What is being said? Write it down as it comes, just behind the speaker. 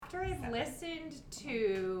after I've listened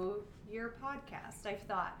to your podcast, I've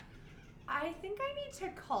thought, I think I need to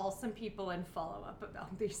call some people and follow up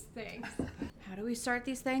about these things. How do we start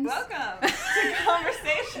these things? Welcome to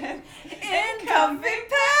Conversation in Comfy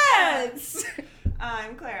Pants!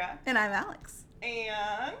 I'm Clara. And I'm Alex.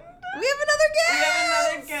 And we have another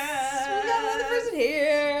guest! We got another person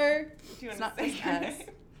here. Do you It's want not to say just your us. name?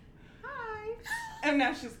 Hi. And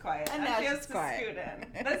now she's quiet. And now she has she's to quiet. scoot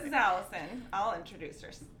in. This is Allison. I'll introduce her.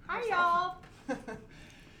 Hi, y'all.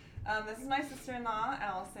 This is my sister-in-law,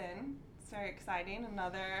 Allison. It's very exciting.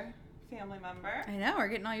 Another family member. I know, we're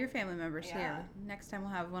getting all your family members Yeah. here. Next time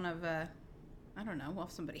we'll have one of, I don't know, we'll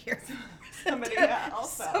have somebody here. Somebody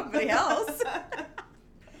else. Somebody else.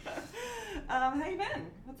 How you been?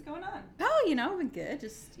 What's going on? Oh, been good.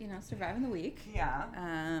 Just, surviving the week. Yeah.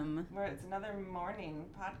 Where It's another morning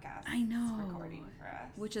podcast. I know. It's recording for us.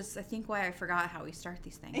 Which is, I think, why I forgot how we start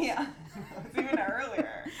these things. Yeah. It's even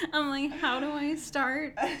earlier. I'm like, how do I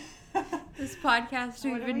start this podcast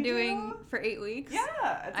What we've do been we doing do? for 8 weeks?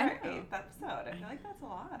 Yeah, it's I our know. 8th episode. I feel like that's a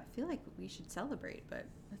lot. I feel like we should celebrate, but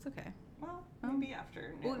that's okay. Well, maybe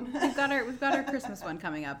after Well, noon. we've got our Christmas one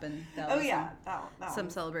coming up, and that'll Oh be yeah, that some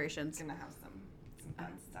one's celebrations. gonna have some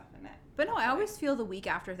fun stuff in it. But no, I always feel the week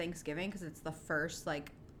after Thanksgiving because it's the first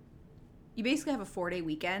you basically have a 4-day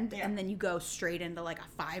weekend, Yeah. and then you go straight into a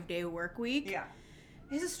 5-day work week. Yeah.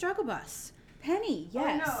 It's a struggle bus. Penny,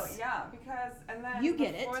 yes. Oh no, yeah, because and then You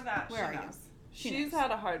get before it. that, Where are she you? knows. She She's knows.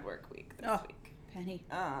 had a hard work week this Oh. week. Penny.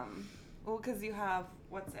 Well, because you have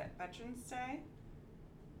what's it, Veterans Day,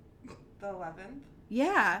 the 11th,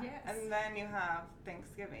 Yeah. Yes. and then you have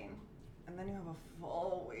Thanksgiving, and then you have a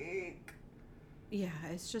full week. Yeah,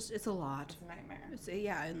 it's a lot. It's a nightmare.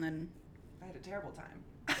 And then I had a terrible time.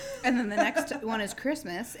 And then the next one is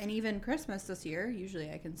Christmas, and even Christmas this year,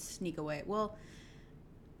 usually I can sneak away. Well,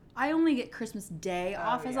 I only get Christmas Day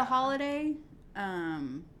off as yeah. a holiday.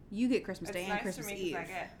 You get Christmas It's Day and nice Christmas for me Eve. because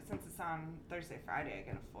since it's on Thursday, Friday,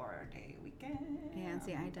 I get a 4-day weekend. And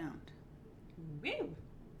see, I don't. Woo!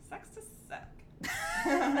 Sucks to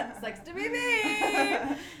suck. Sucks to be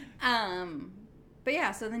me. But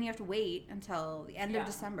yeah, so then you have to wait until the end Yeah. of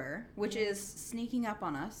December, which is sneaking up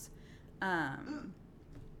on us.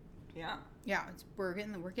 Yeah. Yeah, we're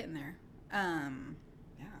getting there. Yeah.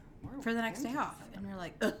 We're For the next day into off, December. and we're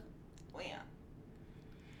like, ugh. Well, yeah.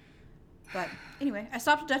 But anyway, I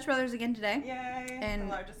stopped at Dutch Brothers again today. Yay. And the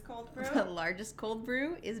largest cold brew. The largest cold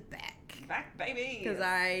brew is back. Back, baby. Because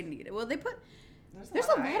I need it. Well, they put. There's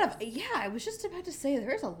a lot of ice. Yeah, I was just about to say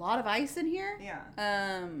there's a lot of ice in here.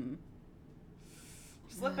 Yeah.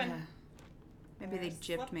 Slipping. Maybe they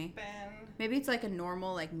gypped me. Slipping. Maybe it's like a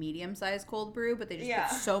normal, medium-sized cold brew, but they just Yeah.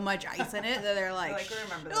 put so much ice in it that they're like, We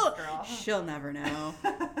remember this "Oh, girl." she'll never know.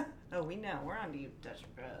 Oh, we know. We're on to you, Dutch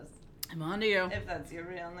Bros. I'm on to you. If that's your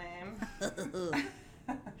real name.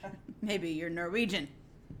 Maybe you're Norwegian.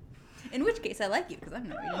 In which case, I like you because I'm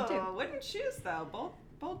Norwegian too. Oh, wouldn't choose though.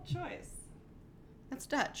 Bold choice. That's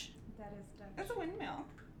Dutch. That is Dutch. It's a windmill.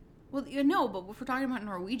 Well, no, but if we're talking about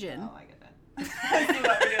Norwegian, Oh, I get it. I see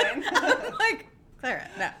what you're doing. like Clara,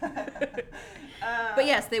 no. But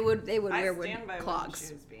yes, they would I wear stand by clogs.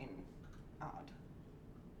 wooden shoes being odd.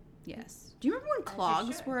 Yes. Do you remember when As you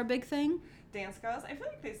clogs should. were a big thing? Dance goes. I feel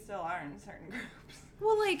like they still are in certain groups.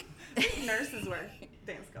 Well, Nurses wear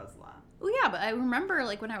dance goes a lot. Well, yeah, but I remember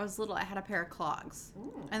when I was little, I had a pair of clogs,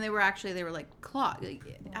 Ooh. and they were clog.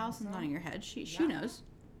 Allison's nodding her head. She Yeah. knows.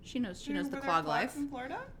 She knows the Were there clog clogs life. in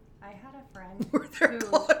Florida? I had a friend Were there who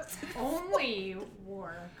clogs? only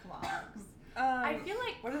wore clogs. I feel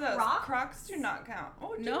like What are those? Crocs? Crocs do not count.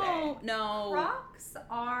 Oh, do No. Crocs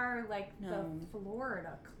are No. the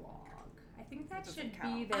Florida clog. I think that That should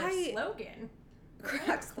doesn't be count. their I- slogan.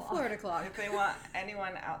 Crocs, the Florida clog. they? If they want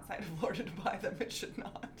anyone outside of Florida to buy them, it should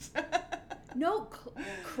not. No,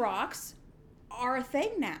 Crocs are a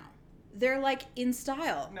thing now. They're in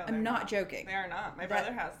style. No, they're I'm not joking. They are not. My That-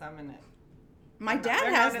 brother has them in it. My They're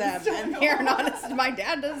dad not has in them, style. and they're not. My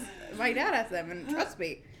dad does. My dad has them, and trust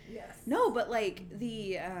me. Yes. No, but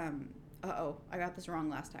the I got this wrong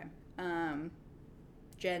last time.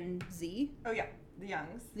 Gen Z, Oh yeah, the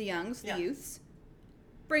youngs. the youngs, Yeah. the youths,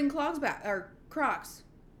 bring clogs back or Crocs.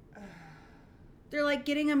 They're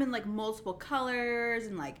getting them in multiple colors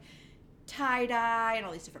and tie dye and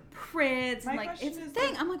all these different prints My and question it's a is,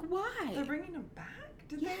 thing. I'm like, why? They're bringing them back.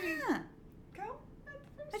 Did they Yeah, go?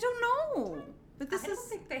 I don't know. But this I don't is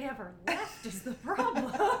think they ever left is the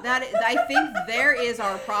problem. that. I think there is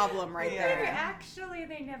our problem right Yeah. They're there. actually,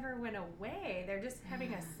 they never went away. They're just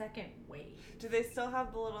having a second wave. Do they still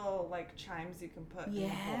have the little chimes you can put in the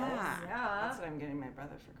holes? Yeah. Yeah. That's what I'm getting my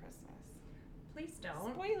brother for Christmas. Please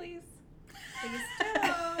don't. Spoilies. Please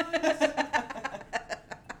don't.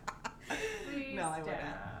 Please No, I wouldn't.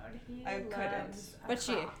 don't. He I couldn't. loves a But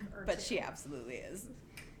croc or but two. she absolutely is.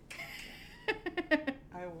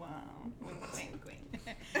 I won't. Wink, wink,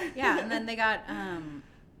 wink. Yeah, and then they got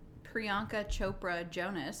Priyanka Chopra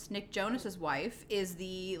Jonas. Nick Jonas's wife is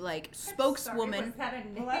the like spokeswoman. Sorry, was that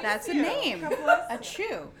a name? Bless That's a you. name. God bless A you.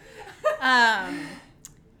 chew.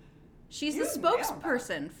 She's You the nailed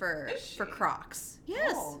spokesperson for Is she? Crocs.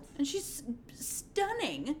 Yes, Bold. and she's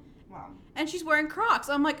stunning. Wow. And she's wearing Crocs.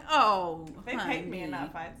 I'm like, oh, If they paid me honey.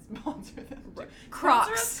 enough, I'd sponsor them.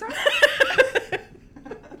 Crocs. Sponsor us,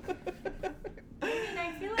 I mean,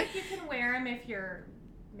 I feel like you can wear them if you're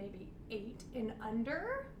maybe 8 and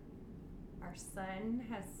under. Our son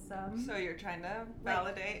has some So you're trying to like,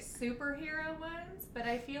 validate? superhero ones, but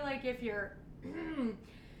I feel like if you're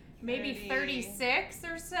maybe 30. 36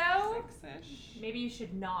 or so, Six-ish. maybe you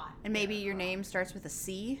should not. And maybe wear your Crocs. name starts with a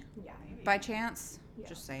C Yeah. by chance. Yeah.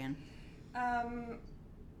 Just saying.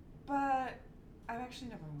 But I've actually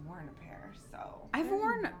never worn a pair, so. I've They're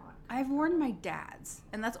worn not. my dad's,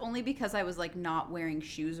 and that's only because I was like not wearing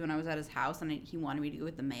shoes when I was at his house, and he wanted me to go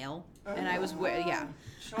with the mail, and I was yeah.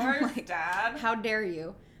 Sure, Like, Dad. How dare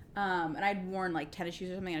you? And I'd worn like tennis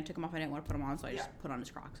shoes or something, and I took them off. I didn't want to put them on, so I just Yeah. put on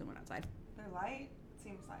his Crocs and went outside. They're light,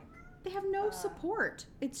 seems like. They have no Uh, support.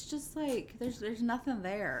 It's just like there's nothing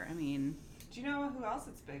there. I mean, Do you know who else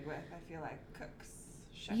it's big with? I feel like cooks.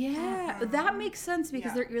 Chefs. yeah, that makes sense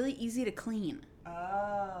because Yeah. they're really easy to clean.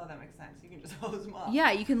 Oh, that makes sense. You can just hose them off.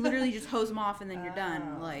 Yeah, you can literally just hose them off and then you're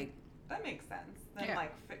done. Oh. Like, That makes sense. Then Yeah.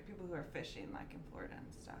 like people who are fishing, like in Florida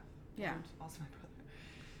and stuff. Yeah. And also my brother.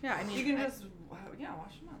 yeah, I mean, You can just wash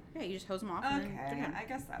them up. yeah, you just hose them off. And then Okay, they're done. I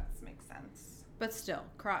guess that makes sense. But still,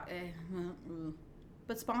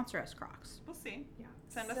 but sponsor us, Crocs. We'll see. Yeah.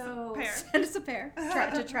 Send us So- a pair. Send us a pair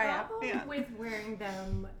to try out. Problem Yeah. with wearing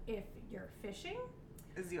them if you're fishing.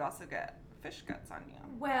 Is you also get fish guts on you.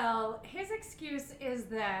 Well, his excuse is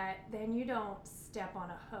that then you don't step on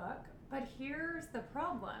a hook. But here's the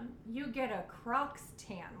problem: you get a Crocs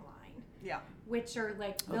tan line, Yeah. which are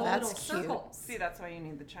like the Oh, that's little cute. circles. See, that's why you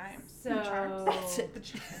need the chimes. So the charms. That's it. The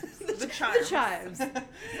chimes. The chimes. chimes.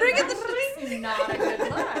 Bring it It's not a good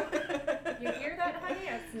look. You hear that, honey?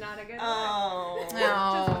 It's not a good look. Oh.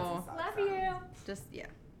 No. Just Love you. Just yeah.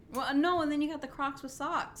 Well, no, and then you got the Crocs with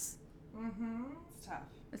socks. Mm-hmm. It's tough.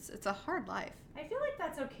 It's a hard life. I feel like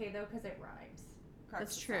that's okay though because it rhymes. Crocs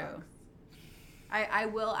That's with true. socks. I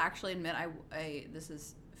will actually admit I this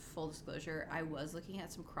is full disclosure. I was looking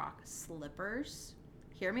at some Croc slippers.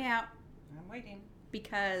 Hear me out, I'm waiting.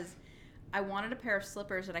 because I wanted a pair of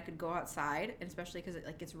slippers that I could go outside, and especially because it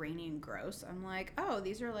like gets rainy and gross. I'm like, oh,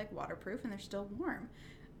 these are like waterproof and they're still warm.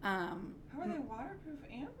 How are they waterproof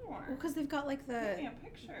and warm? Well, because they've got like Give me the a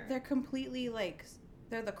picture. they're completely like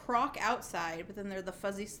they're the Croc outside, but then they're the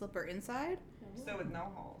fuzzy slipper inside So with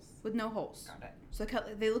no holes. with no holes. Got it. So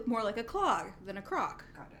they look more like a clog than a Croc.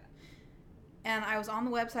 Got it. And I was on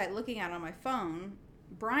the website looking at it on my phone.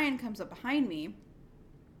 Brian comes up behind me,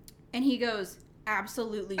 and he goes,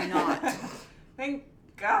 "Absolutely not." Thank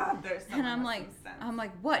God there's someone And I'm with like, some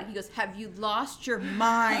sense. what? He goes, "Have you lost your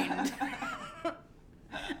mind?"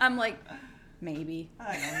 I'm like, maybe.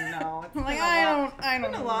 I don't know. It's I'm like, been a I long- don't It's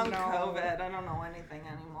been a long know. COVID. I don't know anything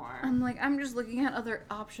anymore. I'm like, I'm just looking at other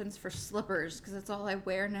options for slippers because that's all I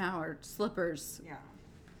wear now are slippers, Yeah.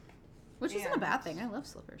 which isn't a And- bad thing. I love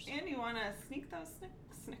slippers. And you want to sneak those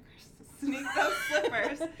sneak those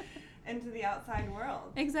slippers into the outside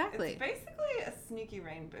world. Exactly. It's basically a sneaky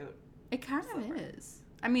rain boot. It kind of slipper. is.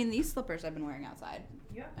 I mean, these slippers I've been wearing outside.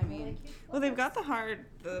 Yeah. I mean- Well, they've got the hard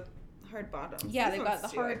bottoms. Yeah, These they've got ones the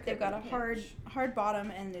too, I hard. They've got a couldn't hard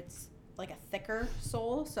bottom, and it's like a thicker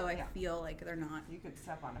sole. So I Yeah. feel like they're not. You could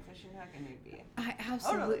step on a fishing hook and you'd be. I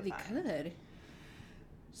absolutely fine. could.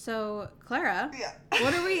 So, Clara, Yeah.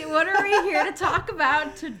 what are we here to talk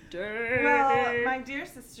about today? Well, my dear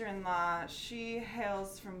sister-in-law, she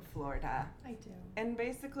hails from Florida, I do. and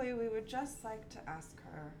basically we would just like to ask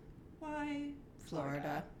her why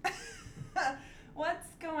Florida. What's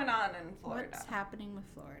going on in Florida? What's happening with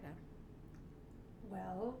Florida?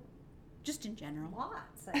 Well, Just in general.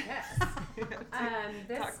 lots, I guess.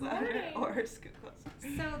 This Talk louder morning- or scoot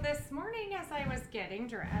closer. So this morning, as I was getting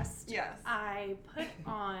dressed, Yes. I put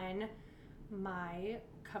on my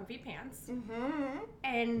comfy pants, Mm-hmm.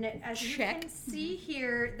 and as you Check. can see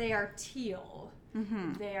here, they are teal.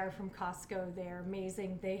 Mm-hmm. They are from Costco. They're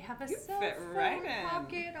amazing. They have a You cell fit phone right in.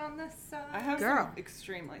 pocket on the side. I have Girl. some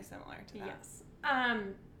extremely similar to that. Yes.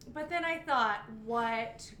 But then I thought,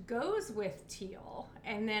 what goes with teal?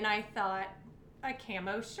 And then I thought, a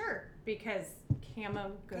camo shirt because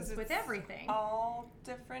camo goes 'Cause with it's everything. All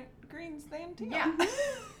different greens, then too. Yeah.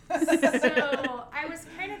 So I was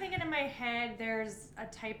kind of thinking in my head, there's a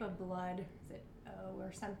type of blood, is it O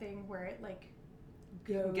or something, where it like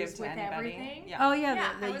goes Give to with anybody. everything. Yeah. Oh yeah,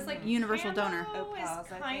 Yeah, the I was like, universal camo donor. Opals,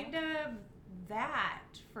 is I kind think. of that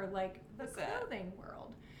for like the Is it? clothing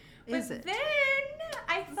world. Is But it? then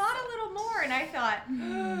I thought a little more, and I thought,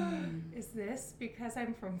 is this because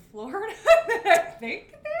I'm from Florida that I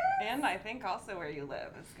think this? And I think also where you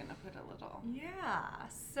live is gonna put a little Yeah.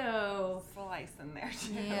 So slice in there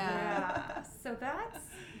too. yeah. So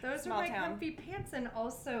those are Small my town. comfy pants, and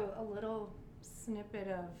also a little snippet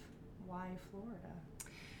of why Florida.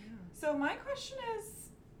 So my question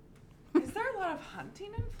is there a lot of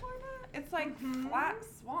hunting in Florida? It's like Mhm. flat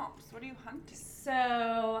swamps. What are you hunting?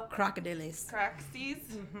 So Crocodiles. Craxies?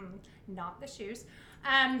 not the shoes.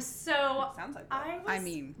 So Sounds like I that. was I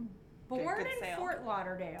mean, born good in sale. Fort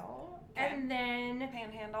Lauderdale, Okay. and then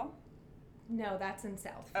Panhandle? no, that's in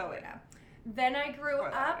South Oh, wait. Florida. Then I grew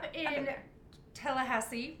Fort up Lauderdale. I've been in there.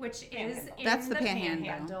 Tallahassee, which is Panhandle. in That's the the Panhandle.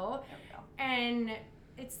 Panhandle, There we go. and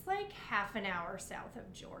it's like half an hour south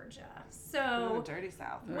of Georgia. Ooh, So dirty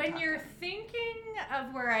South. We're when you're talking. thinking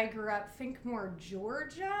of where I grew up, think more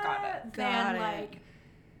Georgia Got it. than Got it. like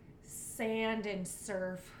sand and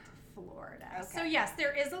surf Florida. So Okay. yes,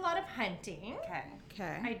 there is a lot of hunting. Okay.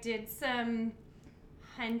 okay. I did some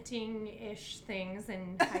hunting-ish things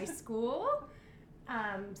in high school.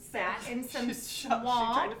 Sat in some She's swamps.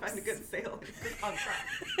 trying to find a good sale on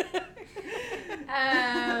track.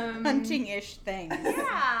 Hunting-ish things.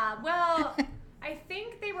 Yeah, well, I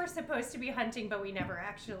think they were supposed to be hunting, but we never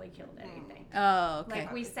actually killed anything. Oh, okay.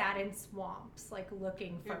 Like we sat in swamps, like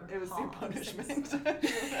looking for. It was your hogs and punishment.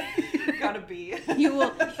 stuff. Gotta be. you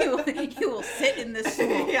will sit in this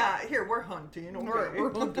swamp. Yeah, here we're hunting. Okay.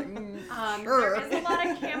 We're hunting. There is a lot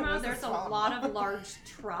of It camo. was a There's a swamp. lot of large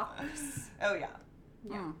trucks. Oh yeah.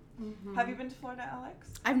 Yeah. Have you been to Florida, Alex?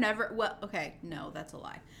 I've never. Well, okay, no, that's a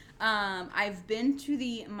lie. I've been to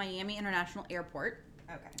the Miami International Airport.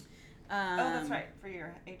 Okay. Oh, that's right. For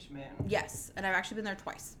your H moon. Yes, and I've actually been there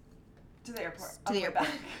twice. To the airport. To On the way airport.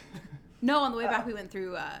 back. No, on the way back Oh. we went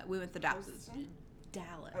through Dallas. Houston?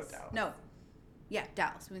 Dallas. Oh, Dallas. No. Yeah,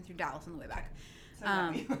 Dallas. We went through Dallas on the way back. So no,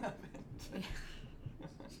 Um, you haven't.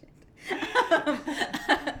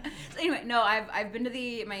 So anyway, no, I've been to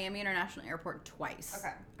the Miami International Airport twice.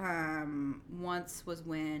 Okay. Once was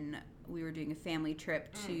when we were doing a family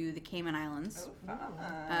trip to the Cayman Islands. Oh,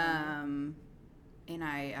 fun. And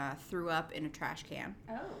I threw up in a trash can.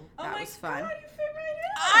 Oh. Oh that my was fun. God, you fit right in.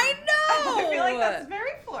 I know! I feel like that's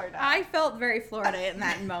very Florida. I felt very Florida in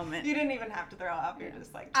that moment. You didn't even have to throw up. You're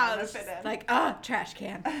just like I trying to was fit in. like, trash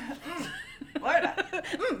can. Florida.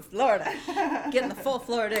 Florida. Getting the full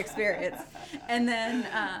Florida experience. And then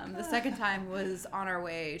the second time was on our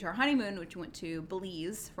way to our honeymoon, which we went to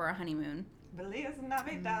Belize for our honeymoon. Belize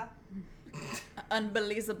Navidad.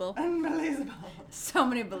 Unbelievable. Unbelievable. So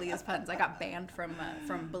many Belize puns. I got banned from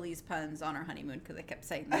Belize puns on our honeymoon because I kept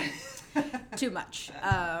saying them too much.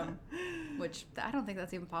 Which I don't think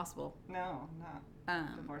that's even possible. No,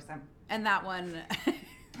 not. Divorce him. And that one, Just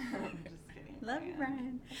kidding. love you,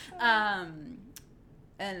 Man. Brian.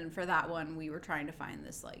 And for that one, we were trying to find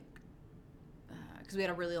this because we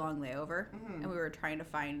had a really long layover, Mhm. and we were trying to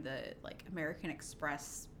find the American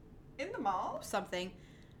Express In the mall? something.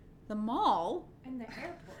 The mall. In the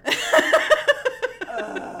airport.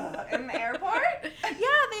 In the airport?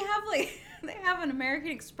 Yeah, they have an American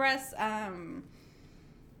Express.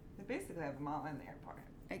 They basically have a mall in the airport.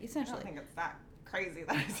 I Essentially, don't think it's that crazy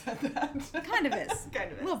that I said that. kind of is.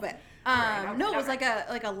 Kind of A is. little bit. Alright, No, it was okay.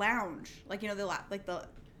 like a lounge,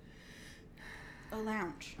 a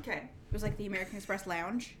lounge. Okay. It was like the American Express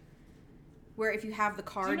lounge, where if you have the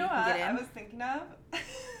card, Do you know can what get in. I was thinking of?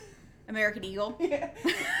 American Eagle. Yeah.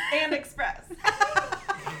 And Express.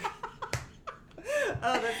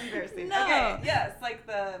 Oh, that's embarrassing. No. Okay, yes, like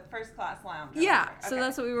the first class lounge. or Yeah, whatever. so Okay.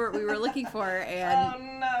 that's what we were looking for, and Oh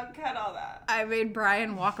no, cut all that. I made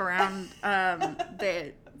Brian walk around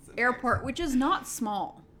the airport, which is not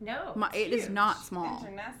small. No. It is Huge. not small.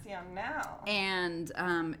 International. And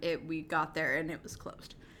we got there and it was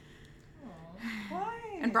closed. Why?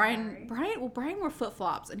 And Brian wore flip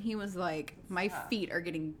flops, and he was like, "My tough. feet are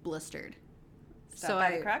getting blistered." Stop so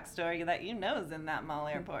by the crack store that you know is in that mall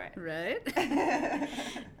airport. Right?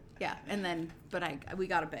 Yeah, and then we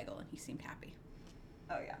got a bagel, and he seemed happy.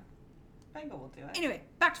 Oh yeah, bagel will do it. Anyway,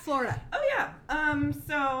 back to Florida. Oh yeah.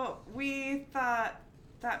 So we thought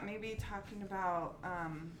that maybe talking about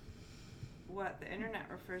what the internet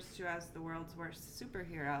refers to as the world's worst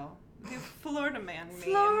superhero, the Florida Man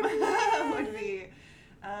Florida meme Man. would be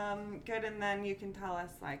good. And then you can tell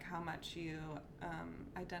us like how much you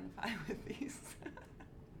identify with these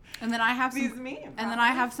And then I have these some, memes. and then I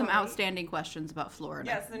have some Funny. outstanding questions about Florida.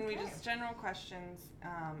 Yes, and we Okay. just general questions,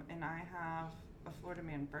 and I have a Florida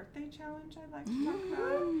Man birthday challenge I'd like to talk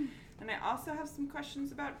about, and I also have some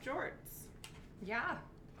questions about jorts. Yeah.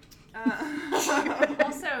 Uh,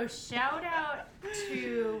 Also, shout out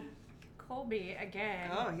to Colby again.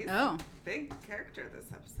 oh, he's Oh, a big character this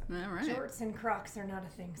episode. all right. Jorts and Crocs are not a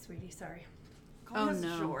thing, sweetie. Sorry. Cole Oh, has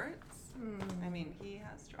no. jorts. Mm. I mean, he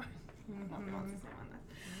has jorts. I don't know if he wants to say on that.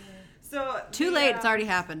 Mm. So Too the, late. It's already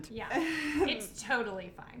happened. Yeah, it's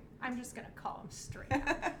totally fine. I'm just gonna call him straight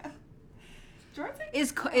up. Jorts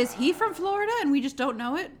are Is he from Florida and we just don't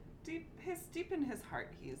know it? deep in his heart,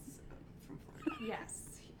 he's from Florida. Yes,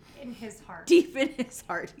 in his heart, Deep in his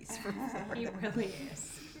heart, he's from he Florida. really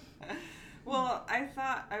is. Well, I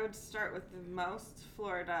thought I would start with the most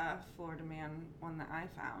Florida Man one that I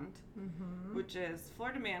found, Mm-hmm. which is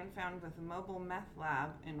Florida Man found with a mobile meth lab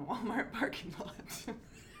in Walmart parking lot.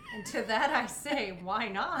 And to that I say, why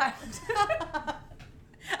not?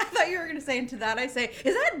 I thought you were going to say, and to that I say,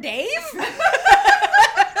 is that Dave?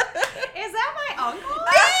 Is that my uncle?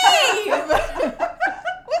 Dave!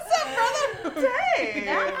 What's up, brother? Dave!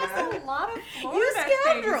 That has a lot of Florida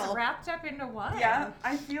scoundrel. things wrapped up into one. Yeah,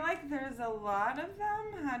 I feel like there's a lot of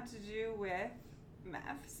them had to do with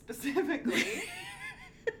meth specifically,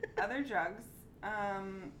 other drugs.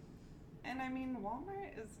 And I mean,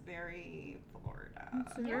 Walmart is very Florida.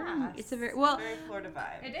 It's a very, well, Very Florida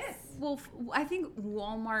vibe. It is. well, I think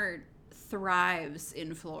Walmart thrives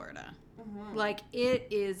in Florida. Mhm. Like it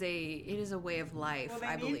is a way of life, Well, they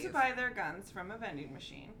I need believe. to buy their guns from a vending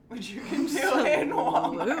machine, which you can do in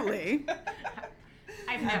Walmart. Absolutely.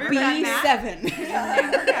 I've never B7. done that. B7.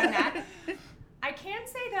 Never done that. I can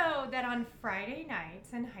say though that on Friday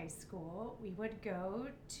nights in high school, we would go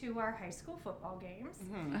to our high school football games.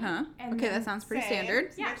 Mhm. Uh-huh. And Okay, then that sounds pretty same.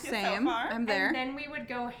 standard. Yeah. With you so Same. far. I'm there. And then we would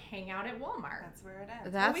go hang out at Walmart That's where it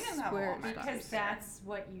ends. That's we didn't have where a it Walmart starts. because that's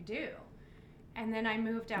what you do. And then I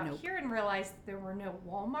moved out Nope. here and realized there were no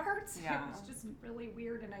Walmarts. Yeah. It was just really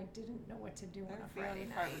weird and I didn't know what to do on a Friday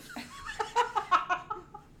night.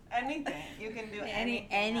 Anything. You can do anything.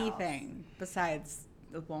 Anything besides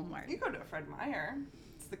the Walmart. You go to a Fred Meyer.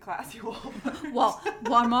 It's the classy Walmart. Well,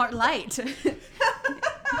 Walmart Light. It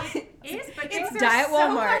is, but It's things are Diet so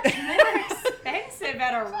Walmart. much more expensive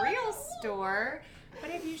at a real store. But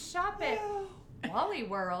if you shop at Wally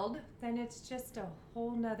World, then it's just a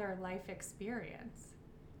whole nother life experience.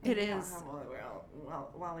 It We don't is. have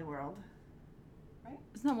Wally World.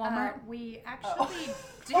 Isn't that Walmart? We actually Oh.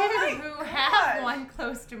 do Oh my who have gosh. one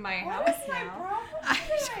close to my What house is my now. problem I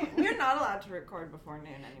tonight? We're not allowed to record before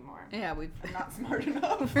noon anymore. Yeah, we've. I'm not smart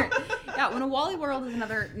enough. Yeah, when a Wally World is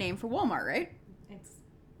another name for Walmart, right? It's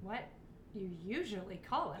what you usually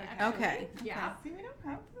call it. Actually. Okay. Yeah. See, we don't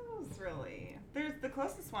have those really. There's the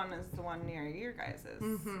closest one is the one near your guys's.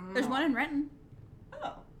 Mhm. There's one in Renton.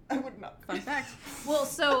 Oh, I would not. Fun fact. Well,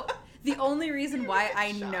 so the only reason why You're I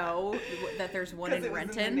a shot. know that there's one 'Cause in it was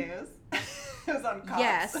Renton. in the news. It was on Cops.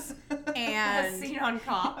 Yes, As and seen on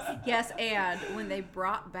Cops. yes, and when they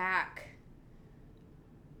brought back,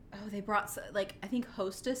 I think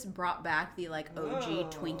Hostess brought back the like OG Whoa.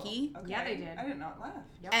 Twinkie, Okay. Yeah, they did. I didn't know it left.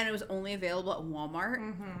 Yep. and it was only available at Walmart.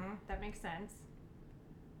 Mm-hmm. That makes sense.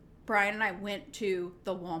 Brian and I went to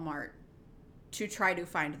the Walmart to try to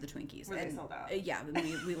find the Twinkies. Were they and, sold out? Yeah, then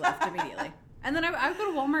we left immediately. And then I would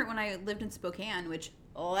go to Walmart when I lived in Spokane, which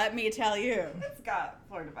let me tell you, It's got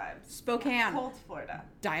Florida vibes. Spokane, Cold Florida.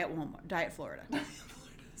 Diet Walmart, Diet Florida,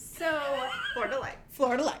 So, Florida light.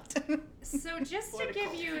 Florida Light. so just to Florida give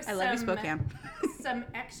cold. you I love you, Spokane. some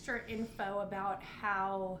extra info about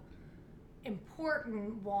how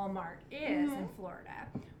important Walmart is in Florida.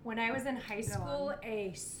 When I was in high school,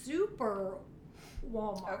 a super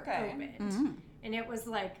Walmart Okay. opened. Mhm. And it was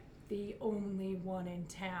like the only one in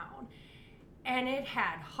town. And it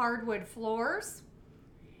had hardwood floors.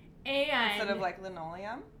 And Instead of like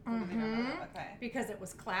linoleum. Mhm. Okay. because it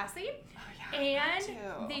was classy. Oh, yeah, that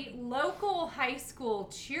And too. the local high school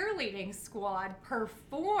cheerleading squad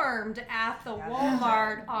performed at the Yeah.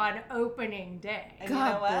 Walmart on opening day. And God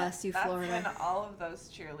you know what? bless you, That's Florida. when all of those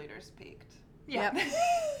cheerleaders peaked. Yeah. Yep.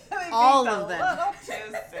 They All peaked of a them. little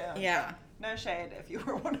too soon. Yeah. No shade if you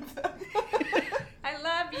were one of them. I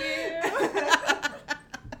love you.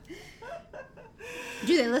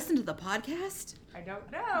 Do they listen to the podcast? I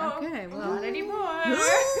don't know. Okay, well. Not anymore.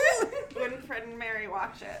 When Fred and Mary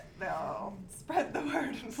watch it, they'll spread the word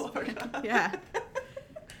in Florida. Yeah.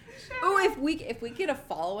 Oh, if we get a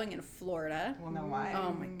following in Florida. We'll know why.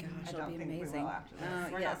 Oh my gosh, I it'll don't be think amazing. we will after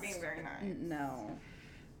this. We're yes. not being very nice. No.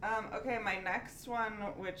 Okay, my next one,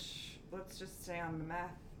 which let's just stay on the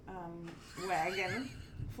meth wagon.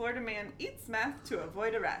 Florida man eats meth to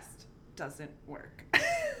avoid arrest. Doesn't work.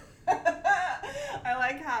 I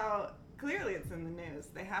like how clearly it's in the news.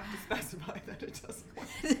 They have to specify that it doesn't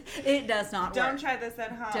work. It does not work. Don't try this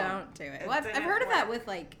at home. Don't do it. It Well, I've didn't heard of that work. with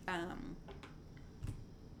like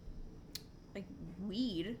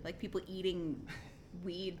weed, like people eating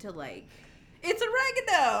weed to like. It's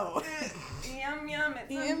oregano. Yum yum.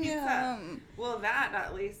 It's on Yum, pizza. yum. Well, that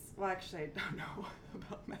at least. Well, actually, I don't know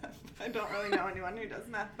about meth. I don't really know anyone who does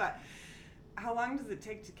meth, but. How long does it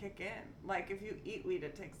take to kick in? Like, if you eat weed,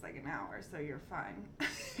 it takes like an hour, so you're fine.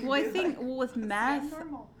 Well, I You're think like, with "This is meth,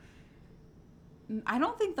 normal." I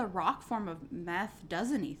don't think the rock form of meth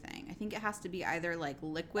does anything. I think it has to be either like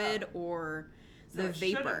liquid or So the it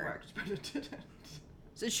should have vapor. worked, but it didn't.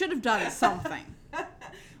 So it should have done something.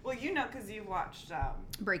 Well, you know, because you've watched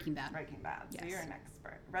Breaking Bad. Breaking Bad, so Yes. you're an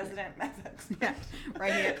expert, resident meth expert. Yeah,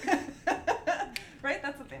 right here. Right,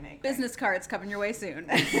 that's what they make. Business cards coming your way soon.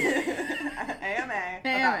 AMA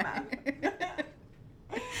about meth.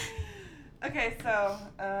 Okay, so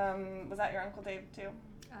was that your Uncle Dave too?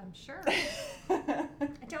 I'm sure. I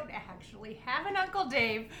don't actually have an Uncle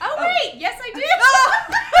Dave. Oh, wait! Yes, I do!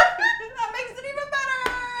 That makes it even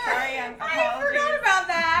better! Sorry, I forgot about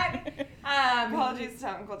that. Apologies to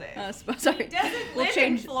Uncle Dave. Sorry. He doesn't We'll live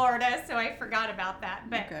change. in Florida, so I forgot about that.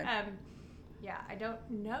 But, Okay. yeah, I don't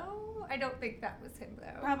know. I don't think that was him,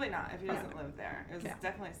 though. Probably not, if he doesn't live there. It Yeah.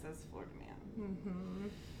 definitely says Florida man. Mm-hmm.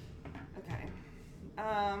 Okay.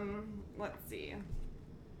 Let's see.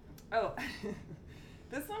 Oh,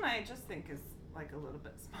 this one I just think is like a little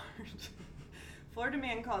bit smart. Florida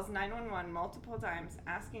man calls 911 multiple times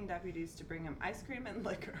asking deputies to bring him ice cream and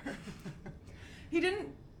liquor. He didn't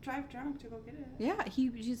drive drunk to go get it. Yeah,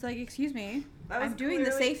 she's like, excuse me, That was I'm doing the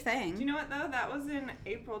clearly- safe thing. Do you know what though? That was in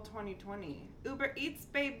April 2020. Uber Eats,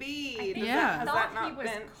 baby. I Yeah. Has thought that he not was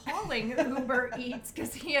been? calling Uber Eats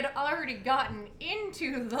because he had already gotten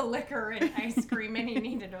into the liquor and ice cream and he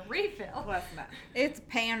needed a refill. Bless that. It's a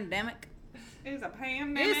pandemic. It was a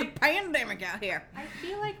pandemic. It is a pandemic out here. I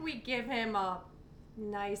feel like we give him a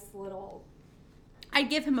nice little. I'd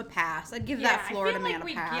give him a pass. I'd give Yeah, that Florida I feel man like a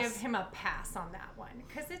we pass. give him a pass on that one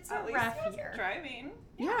because it's At a least rough he wasn't year. driving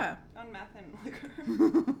Yeah. on meth and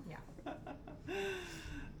liquor. Yeah.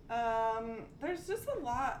 There's just a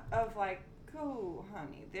lot of like, oh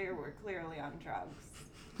honey, they were clearly on drugs.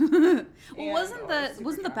 Well, And wasn't or the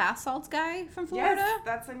super bath drunk. salts guy from Florida? Yes,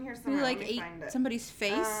 that's in here Who somewhere. like Let me ate find it. somebody's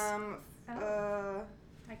face? I Oh,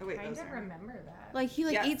 wait, kind those of are- remember that. Like he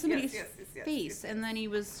like Yes, ate somebody's yes, face, yes. and then he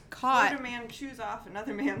was caught. Florida man chews off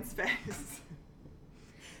another man's face.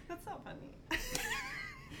 That's so funny.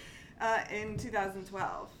 In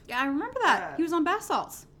 2012. Yeah, I remember that. He was on bath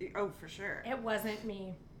salts. Oh, for sure. It wasn't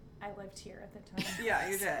me. I lived here at the time. Yeah,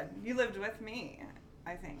 you did. You lived with me,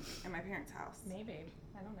 I think, in my parents' house. Maybe.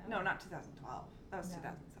 I don't know. No, not 2012. That was No.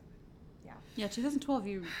 2007. Yeah, 2012.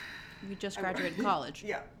 You just graduated college.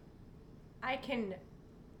 Yeah. I can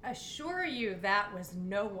assure you that was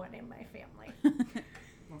no one in my family.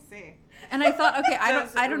 We'll see. And I thought, okay,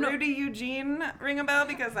 Does I don't know. Rudy Eugene ring a bell?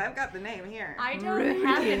 Because I've got the name here. I don't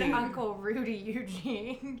have Rudy. an Uncle Rudy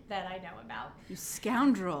Eugene that I know about. You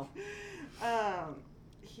scoundrel.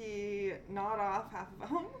 He gnawed off half of a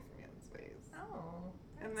homeless man's face. Oh.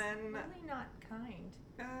 And That's then- really not kind.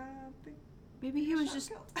 They Maybe he was shot just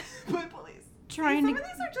killed by police. trying Some to. of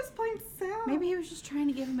these are just plain sound. Maybe he was just trying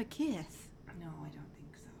to give him a kiss. No, I don't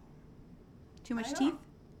think so. Too much I teeth.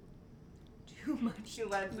 Too much. She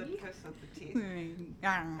led the teeth? kiss of the teeth. And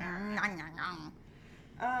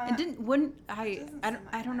wouldn't I? doesn't I seem don't.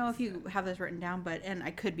 like I don't know if you accent. have this written down, but and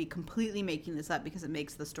I could be completely making this up because it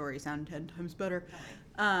makes the story sound 10 times better.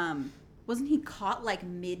 Wasn't he caught like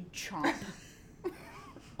mid chomp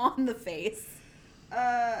on the face?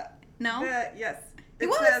 No. Yes. He It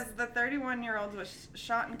was? says the 31-year-old was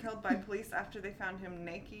shot and killed by police after they found him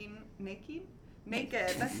naked,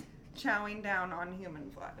 chowing down on human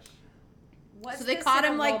flesh. Was So they this caught in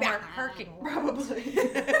a him like Walmart that. parking lot? Probably.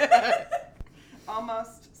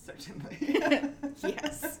 Almost certainly.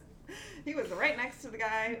 Yes. He was right next to the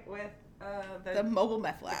guy with The mobile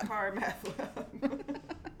meth the lab. car meth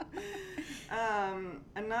lab.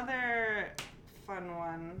 Another fun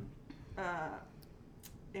one.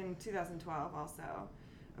 In 2012 also,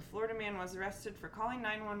 a Florida man was arrested for calling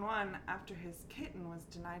 911 after his kitten was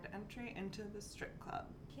denied entry into the strip club.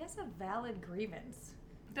 He has a valid grievance.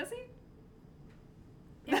 Does he?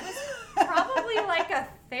 It was probably probably like a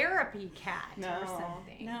therapy cat or No.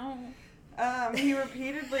 something. No. He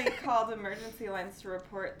repeatedly called emergency lines to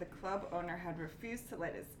report the club owner had refused to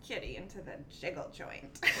let his kitty into the jiggle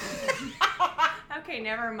joint. Okay,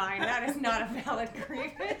 never mind. That is not a valid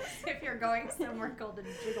grievance if you're going somewhere called a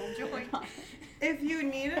jiggle joint. If you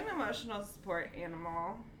need an emotional support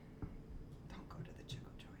animal, don't go to the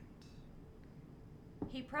jiggle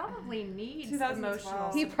joint. He probably needs 2012.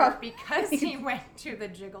 emotional He support because he went to the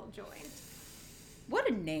jiggle joint. What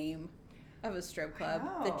a name of a strip club.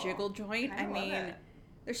 The know. Jiggle Joint. I love mean, it.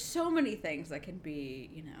 there's so many things that can be,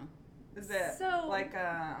 you know. Is it So- like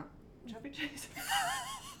a Chubby Chase?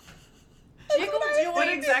 Jiggle What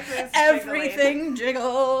joint. exactly is Everything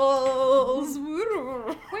jiggles.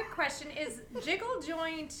 Woo. Quick question: is jiggle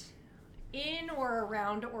joint in or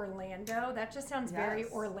around Orlando? That just sounds very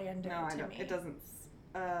Yes. Orlando No, I to don't. me. It doesn't.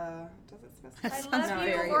 Does it specify? That I sounds love you,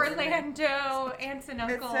 very Orlando, aunts and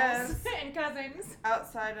uncles says- and cousins.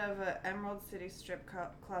 Outside of Emerald City Strip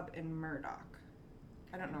Club in Murdoch.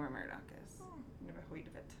 I don't know where Murdoch is. Never heard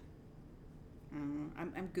of it.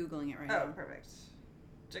 I'm Googling it right Oh, now. perfect.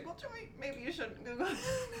 Jiggle joint? Maybe you shouldn't Google it,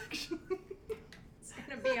 actually. It's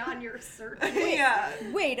gonna be on your search. Yeah.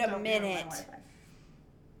 Wait a Don't be on my minute. Wi-Fi.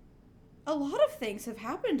 A lot of things have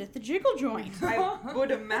happened at the Jiggle Joint. I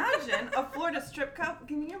would imagine a Florida strip club.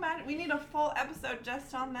 Can you imagine? We need a full episode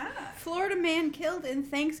just on that. Florida man killed in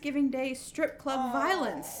Thanksgiving Day strip club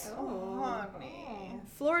violence. Oh, honey.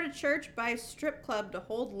 Florida church buys strip club to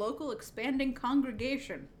hold local expanding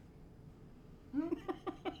congregation. Come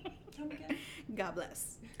again? God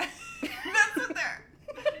bless. That's it there.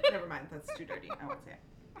 Never mind. That's too dirty. I won't say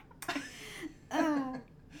it.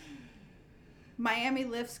 Miami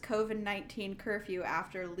lifts COVID-19 curfew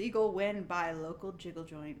after legal win by local Jiggle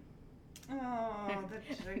Joint. Oh, the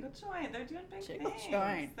jiggle joint. They're doing big Jiggle things.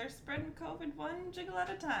 joint. They're spreading COVID one jiggle at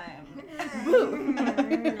a time.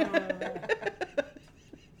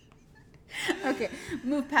 Okay,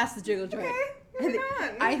 move past the Jiggle Joint. Okay, moving on.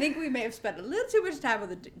 I think we may have spent a little too much time with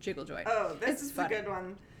the Jiggle Joint. Oh, this It's is funny. a good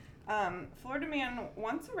one. Florida man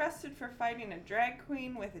once arrested for fighting a drag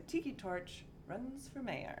queen with a tiki torch runs for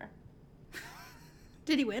mayor.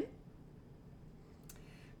 Did he win?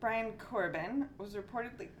 Brian Corbin was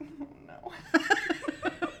reportedly. Oh no.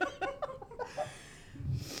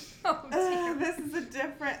 Oh, dear. This is a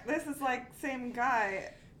different. This is like same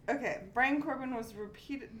guy. Okay, Brian Corbin was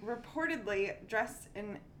reportedly dressed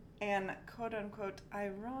in an quote unquote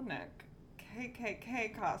ironic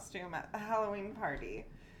KKK costume at a Halloween party,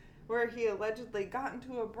 where he allegedly got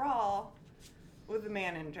into a brawl with a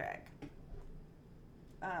man in drag.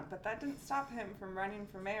 But that didn't stop him from running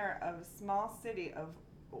for mayor of a small city of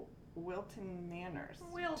Wilton Manors. 2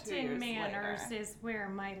 Wilton years Manors later. is where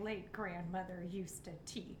my late grandmother used to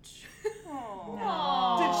teach. Oh.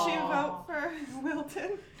 No. Did she vote for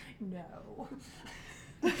Wilton? No.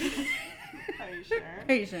 Are you sure?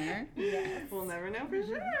 Are you sure? Yes. We'll never know for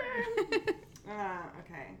sure.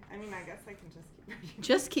 Okay. I mean, I guess I can just keep reading.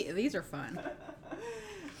 Just keep. These are fun.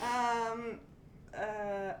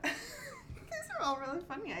 These are all really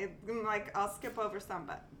funny. I'll skip over some,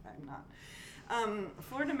 but I'm not.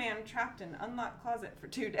 Florida man trapped in unlocked closet for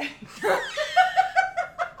 2 days.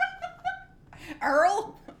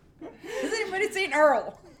 Earl? Has anybody seen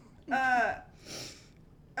Earl?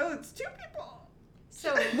 It's 2 people.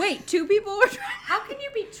 So Wait, 2 people were how can you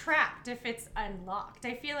be trapped if it's unlocked?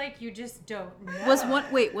 I feel like you just don't know.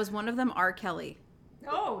 Was one of them R. Kelly?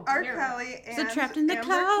 Oh, R. dear. Kelly and So trapped in the Amber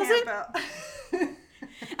closet? Campbell.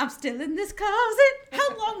 I'm still in this closet.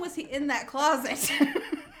 How long was he in that closet?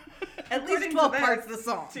 At least According to 12 this, parts of the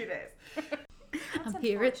song. 2 days. That's I'm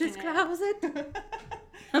here at this unfortunate. closet.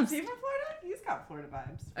 Is he from Florida? He's got Florida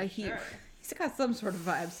vibes. Sure. He's got some sort of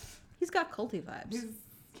vibes. He's got culty vibes.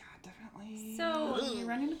 Yeah, definitely. So you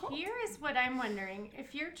run into cold. here is what I'm wondering.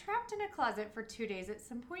 If you're trapped in a closet for 2 days, at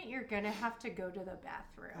some point you're going to have to go to the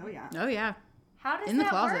bathroom. Oh yeah. Oh yeah. How does In the that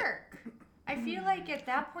closet. work? I feel like at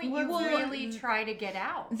that point you Well, really try to get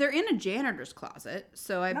out. They're in a janitor's closet,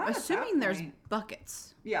 so I'm Not at assuming that there's point.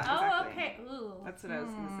 buckets. Yeah. Oh, Exactly. okay. Ooh. That's what I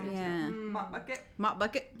was gonna say. Yeah. Too. Mop bucket. Mop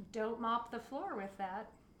bucket. Don't mop the floor with that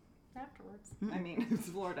afterwards. I mean, it's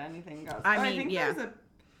Florida. Anything goes. I I mean, think yeah. there's a.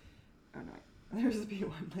 Oh no, wait. There's a B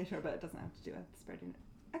one later, but it doesn't have to do with spreading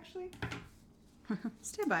it. Actually,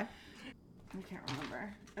 Stand by. I can't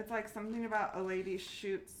remember. It's like something about a lady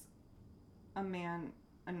shoots a man,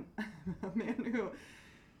 a man who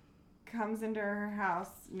comes into her house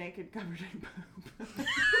naked, covered in poop.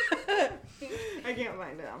 I can't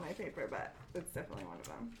find it on my paper, but it's definitely one of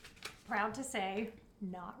them. Proud to say,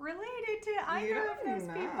 not related to You either of don't those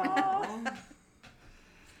know. people.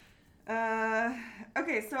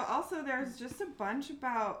 Okay, so also there's just a bunch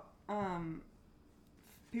about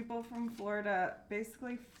people from Florida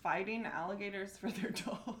basically fighting alligators for their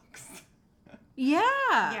dogs.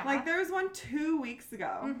 Yeah. Like there was one 2 weeks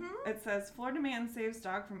ago. Mm-hmm. It says Florida man saves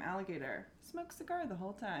dog from alligator. Smoked cigar the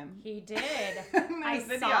whole time. He did. I There's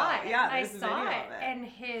video. saw it. Yeah, I there's a saw video it. of it. And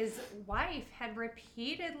his wife had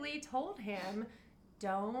repeatedly told him,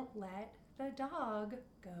 don't let the dog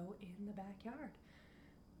go in the backyard.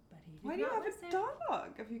 But he did Why do you not have listen. a dog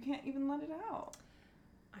if you can't even let it out?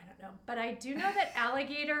 I don't know. But I do know that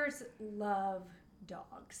alligators love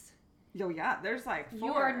dogs. Yo, yeah, there's like 4.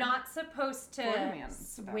 You are not supposed Florida to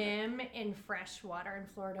man's about swim in fresh water in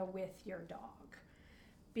Florida with your dog.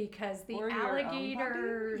 Because the Or your own puppy?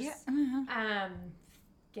 alligators Yeah.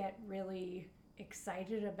 get really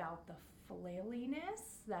excited about the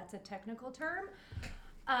flailiness, that's a technical term,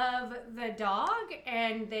 of the dog,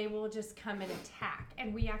 and they will just come and attack.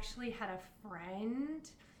 And we actually had a friend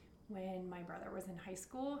when my brother was in high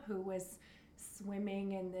school who was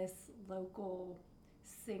swimming in this local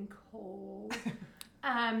sinkhole.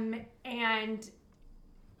 And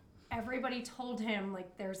everybody told him,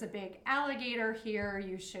 like, there's a big alligator here,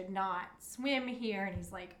 you should not swim here. And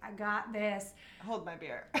he's like, I got this. Hold my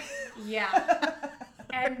beer. Yeah.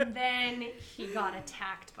 And then he got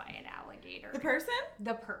attacked by an alligator. The person?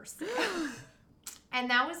 The person. And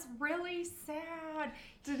that was really sad.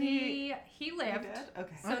 Did he lived. He did?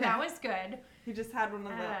 Okay. So that was good. He just had one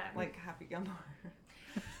of the, Um, like, Happy Gilmore.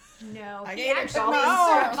 No, I he ate it. actually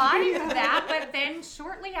No. survived that, but then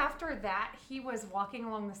shortly after that, he was walking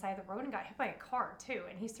along the side of the road and got hit by a car too,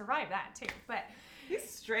 and he survived that too. But He's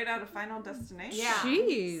straight out of Final Destination. yeah,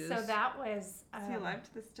 Jeez. so that was. Is he alive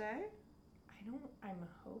to this day? I'm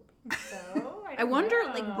hoping so. I wonder,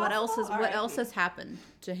 know. like, what else R.I.P. has happened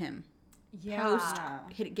to him Yeah. post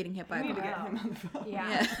getting hit by We a need to car? get him on the phone.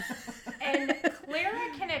 Yeah. And Clara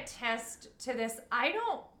can attest to this. I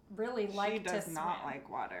don't really like She to does swim. not like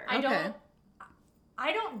water. I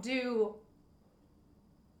don't do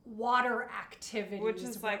water activities, Which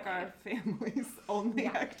is like really. our family's only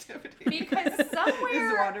Yeah. activity. Because is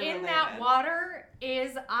somewhere water in related. that water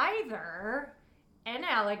is either an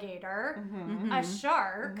alligator, Mhm. a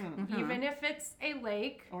shark, Mhm. even if it's a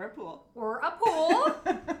lake Or a pool. or a pool,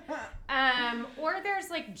 or there's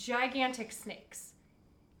like gigantic snakes.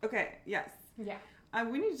 Okay, yes. Yeah.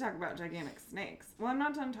 We need to talk about gigantic snakes. Well, I'm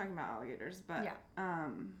not done talking about alligators, but Yeah.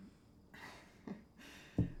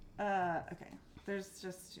 Okay. There's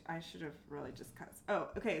just I should have really just cut. Oh,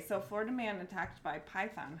 okay. So Florida man attacked by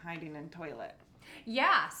python hiding in toilet.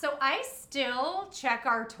 Yeah, so I still check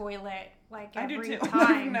our toilet like I do every too. I've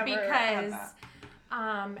time never had because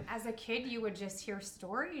that. as a kid you would just hear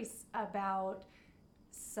stories about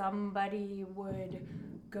somebody would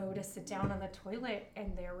go to sit down on the toilet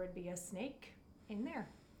and there would be a snake in there,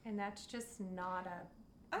 and that's just not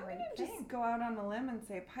a I'm great gonna thing. just go out on a limb and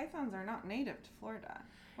say pythons are not native to Florida.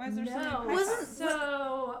 Why is there so many No, pythons?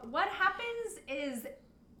 so what happens is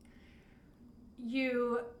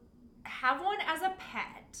you have one as a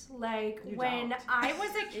pet. Like You when don't. I was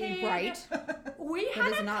a kid, Right? we That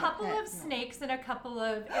had is a not a couple pet, of snakes and a couple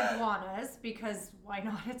of iguanas because why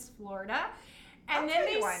not? It's Florida. And I'll then tell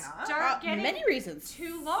they you why not. start getting many reasons.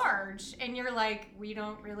 too large, and you're like, we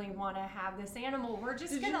don't really want to have this animal. We're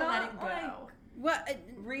just Did you gonna let not it go. like- What?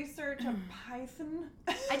 Research a python.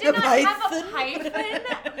 I did not have a python?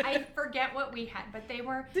 python. I forget what we had, but they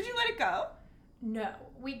were. Did you let it go? No,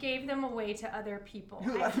 we gave them away to other people.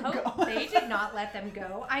 Who I let them hope go? they did not let them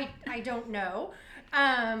go. I don't know.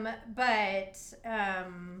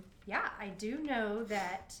 Yeah, I do know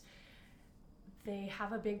that they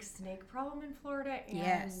have a big snake problem in Florida and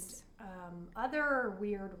Yes. other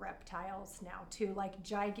weird reptiles now too, like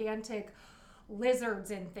gigantic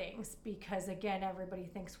lizards and things, because again, everybody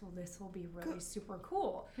thinks, well, this will be really super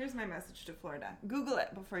cool. Here's my message to Florida. Google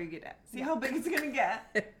it before you get it. See how big it's gonna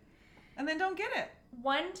get. And then don't get it.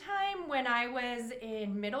 One time when I was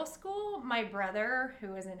in middle school, my brother,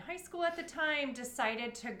 who was in high school at the time,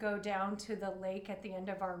 decided to go down to the lake at the end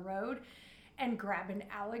of our road and grab an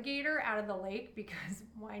alligator out of the lake because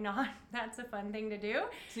why not? That's a fun thing to do.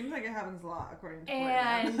 Seems like it happens a lot according to Florida.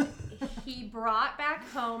 And he brought back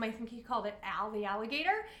home, I think he called it Al the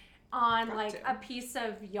alligator, on Got like to. a piece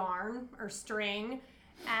of yarn or string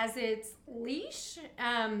as its leash,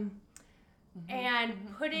 and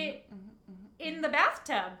put it in the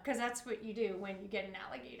bathtub, because that's what you do when you get an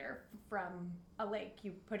alligator from a lake.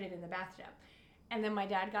 You put it in the bathtub. And then my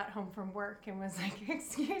dad got home from work and was like,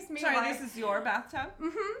 excuse me. Sorry, why? this is your bathtub?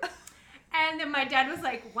 Mm-hmm. And then my dad was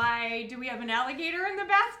like, why do we have an alligator in the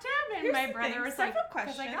bathtub? And Here's my the brother thing, was like, several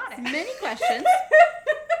because I questions. got it. Many questions.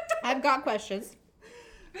 I've got questions.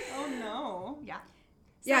 Oh no. Yeah.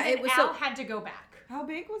 So Yeah, then it was Al so- had to go back. How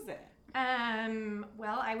big was it?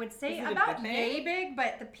 Well, I would say Is it a about bit yay big? big,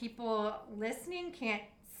 but the people listening can't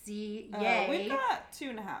see We've yay. got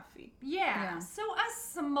 2.5 feet. Yeah. Yeah. So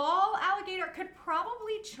a small alligator could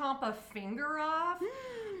probably chomp a finger off.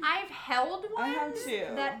 I've held I have ones two.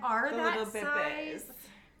 that are The that little bit size. big.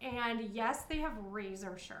 And yes, they have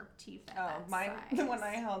razor sharp teeth at Oh, that mine. size. The one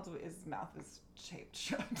I held, his mouth is shaped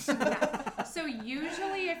shut. Yeah. So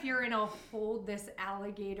usually if you're in a hold this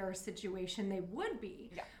alligator situation, they would be.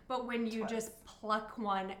 Yeah. But when you Twas. just pluck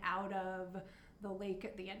one out of the lake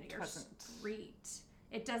at the end of your Twasn't. street,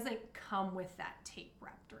 it doesn't come with that tape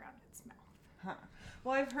wrapped around its mouth. Huh.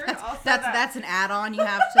 Well, I've heard That's also that's an add-on. You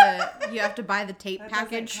have to buy the tape that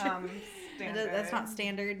package. doesn't come standard. That's not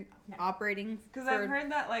standard operating. Because I've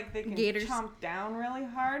heard that like they can gators. chomp down really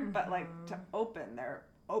hard, but like to open their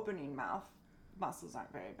opening mouth muscles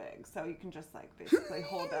aren't very big, so you can just like basically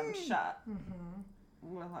hold them shut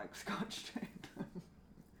with like scotch tape.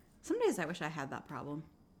 Some days I wish I had that problem.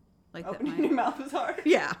 Like that Opening your mouth is hard.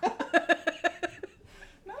 Yeah.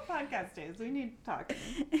 No podcast days. We need talking.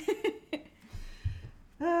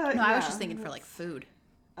 No, I was just thinking for like food.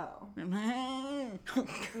 Oh I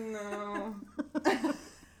no.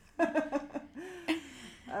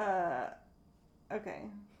 Okay.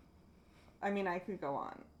 I mean, I could go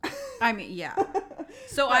on. mean, yeah.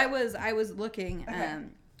 So But- I was looking Okay.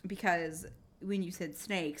 because when you said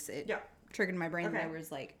snakes, it Yeah. triggered in my brain that Okay. there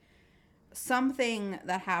was like something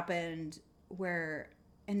that happened where,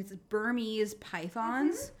 and it's Burmese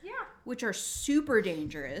pythons, Yeah. which are super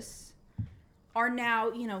dangerous, are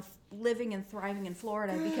now, living and thriving in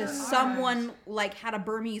Florida because someone like had a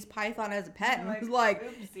Burmese python as a pet and was like,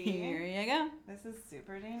 oopsie. here you go. This is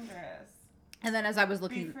super dangerous. And then as I was Be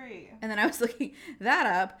looking, free. and then I was looking that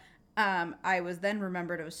up, I was then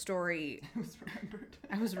remembered of a story. I was remembered.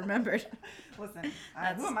 I was remembered. Listen,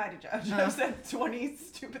 That's- who am I to judge? I've said 20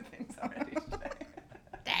 stupid things already today.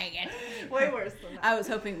 Dang it. Way worse than that. I was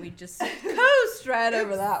hoping we'd just coast right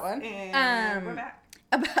over that one. And we're back.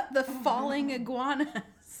 About the falling iguanas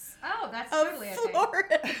Oh, that's of totally okay.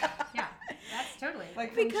 Florida. Yeah, that's totally okay.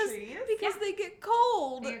 Like from because trees? because they get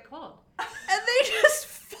cold They get cold. and they just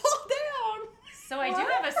fall down. So I do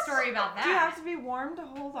have a story about that. Do you have to be warm to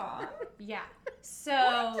hold on? Yeah.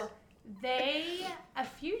 So a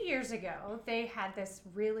few years ago, they had this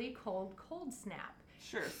really cold snap.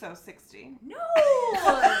 Sure, so 60. No!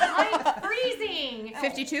 Like freezing!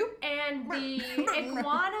 52? And the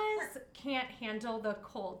iguanas can't handle the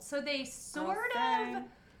cold. So they sort of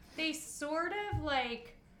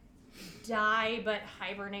like die but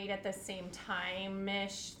hibernate at the same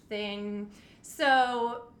time-ish thing.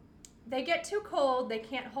 So they get too cold, they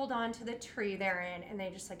can't hold on to the tree they're in, and they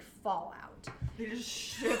just like fall out. They just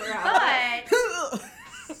shiver out. But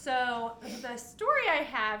so the story I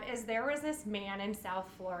have is there was this man in South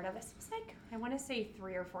Florida. This was like, I want to say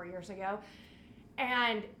 3 or 4 years ago.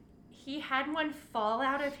 And he had one fall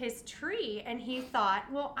out of his tree and he thought,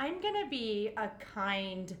 well, I'm going to be a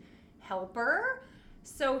kind helper.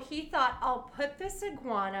 So he thought, I'll put this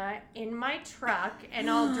iguana in my truck and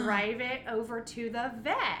I'll drive it over to the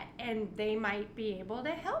vet and they might be able to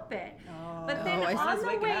help it. But then I see. on It's the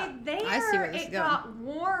waking way up. I see where there, this is it going. got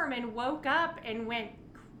warm and woke up and went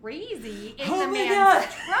crazy in Oh the my man's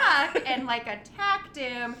God. truck and like attacked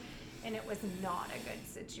him. And it was not a good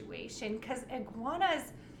situation because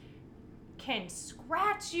iguanas can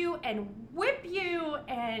scratch you and whip you,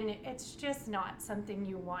 and it's just not something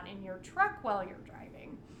you want in your truck while you're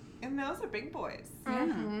driving. And those are big boys.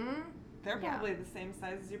 Mm-hmm. They're Yeah. probably the same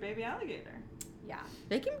size as your baby alligator. Yeah.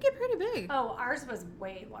 They can get pretty big. Oh, ours was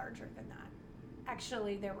way larger than that.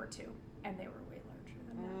 Actually, there were 2, and they were way larger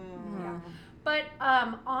than that. Yeah. But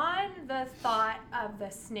on the thought of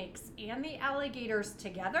the snakes and the alligators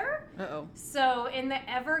together, Uh-oh. so in the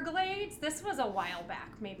Everglades, this was a while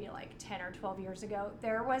back, maybe like 10 or 12 years ago,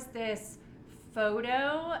 there was this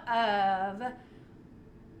photo of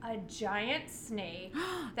a giant snake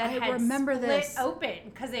that I had remember split this. open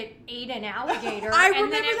because it ate an alligator. I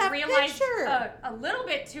and then remember it that realized picture. a little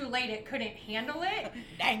bit too late it couldn't handle it.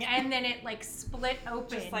 Dang it. And then it like split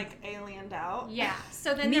open. Just like aliened out. Yeah.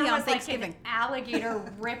 So then Me there on was like an Thanksgiving. alligator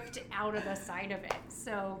ripped out of the side of it.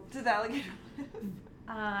 So Did the alligator live?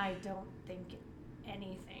 I don't think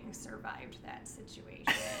anything survived that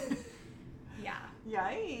situation. Yeah.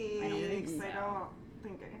 Yikes. I don't think so. I don't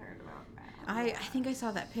think I heard about that. I think I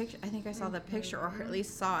saw that picture. I think I saw that picture, or at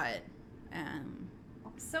least saw it.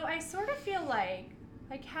 So I sort of feel like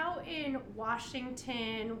how in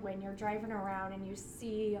Washington when you're driving around and you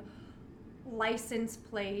see license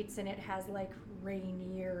plates and it has like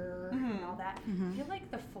Rainier and all that. I feel like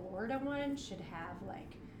the Florida one should have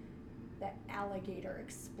like the alligator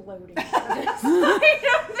exploding out of the side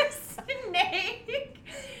of the snake.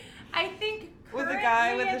 I think With a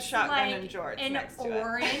guy currently with a it's shotgun like and jorts an next to it.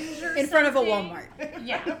 orange or In front of a something. Walmart.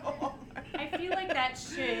 Yeah. I feel like that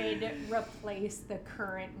should replace the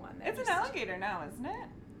current one. That It's an just- alligator now, isn't it?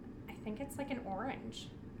 I think it's like an orange.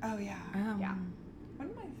 Oh yeah. Yeah. What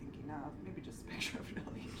am I thinking of? Maybe just a picture of an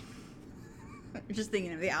alligator. Just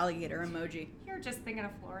thinking of the alligator emoji. You're just thinking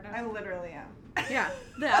of Florida. I literally am. Yeah,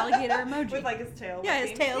 the alligator emoji. With like his tail. Yeah,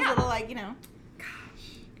 his whipping. tail's Yeah. little like, you know.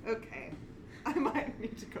 Gosh. Okay. I might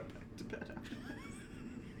need to go back to bed after this.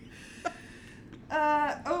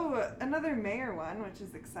 Another mayor one, which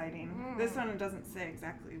is exciting. This one doesn't say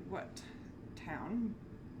exactly what town.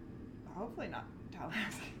 Hopefully not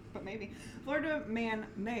Tallahassee, but maybe. Florida man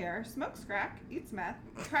mayor smokes crack, eats meth,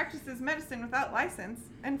 practices medicine without license,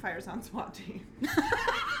 and fires on SWAT team.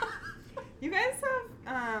 You guys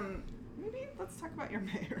have, maybe let's talk about your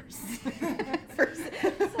mayors. First,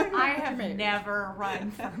 I have never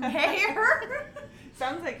run for mayor.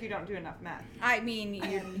 Sounds like you don't do enough meth. I mean,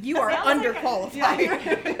 you are Sounds like underqualified. Yeah,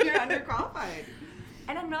 you're underqualified.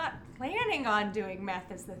 And I'm not planning on doing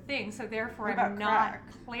meth as the thing, so therefore What I'm about not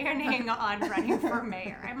crack? planning on running for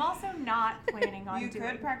mayor. I'm also not planning on You doing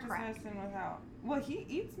could practice crack. medicine without. Well, he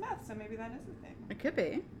eats meth, so maybe that is a thing. It could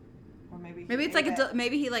be. Or maybe Maybe it's like ate it.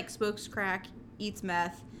 maybe he like smokes crack, eats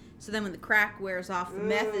meth. So then when the crack wears off, the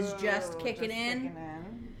meth is just Ooh, kicking in. kicking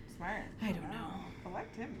in. Smart. I don't know.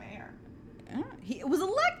 Elect him mayor. He was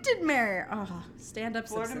elected mayor. Oh, stand up,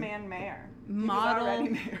 Florida Simpson. man mayor. Model.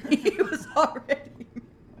 He was already mayor. He was already.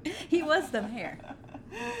 He was the mayor.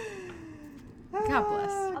 God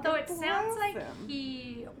bless. Although it God sounds bless like him.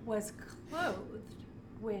 he was clothed,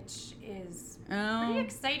 which is Oh. pretty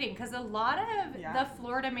exciting because a lot of Yeah. the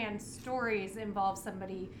Florida man stories involve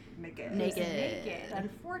somebody Naked. who's Naked. naked. A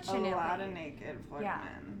Unfortunately, lot of naked Florida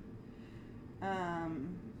Yeah.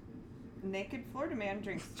 men. Naked Florida man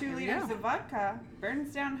drinks 2 There we liters go. of vodka,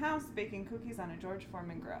 burns down house baking cookies on a George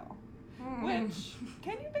Foreman grill. Which,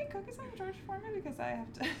 can you bake cookies on a George Foreman? Because I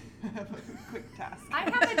have to have a quick task. I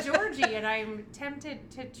have a Georgie and I'm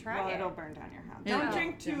tempted to try Well, it. it'll burn down your house. Yeah. Don't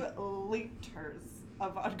drink 2 Yeah. liters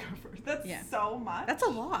of vodka first. That's Yeah. so much. That's a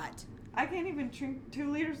lot. I can't even drink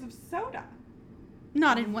 2 liters of soda.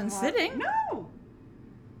 Not in one What? sitting. No.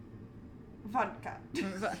 Vodka.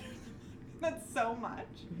 That's so much.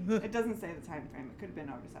 It doesn't say the time frame. It could have been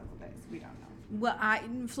over several days. We don't know. Well,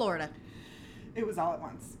 in Florida. It was all at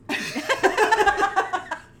once.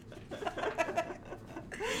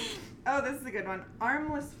 Oh, this is a good one.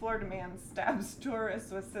 Armless Florida man stabs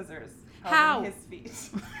tourist with scissors. held How? in his feet.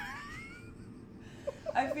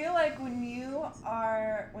 I feel like when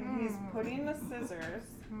he's putting the scissors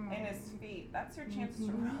in his feet, that's your chance to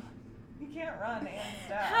run. You can't run and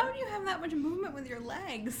stab. How do you have that much movement with your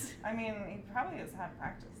legs? I mean, he probably has had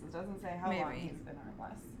practice. It doesn't say how long Maybe. he's been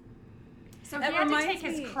armless. So That he had to reminds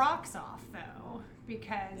take me- his Crocs off though,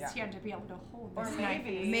 because Yeah. he had to be able to hold Or this knife.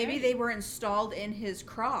 in his- Maybe they were installed in his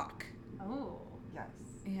croc. Oh. Yes.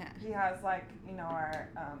 Yeah. He has our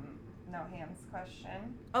no hands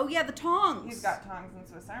question. Oh yeah, the tongs. He's got tongs and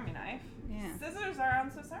Swiss Army knife. Yeah. Scissors are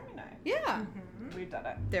on Swiss Army knife. Yeah. Mhm. We've done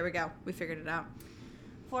it. There we go. We figured it out.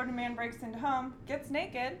 Florida man breaks into home, gets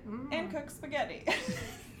naked, and cooks spaghetti.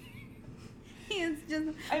 It's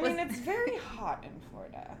just. I mean, it's very hot in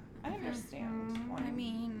Florida. I understand. I wanting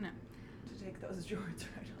mean, to take those jorts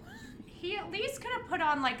right away. He at least could have put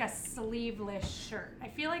on like a sleeveless shirt. I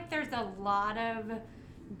feel like there's a lot of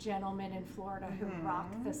gentlemen in Florida who rock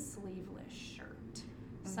the sleeveless shirt.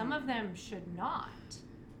 Some of them should not,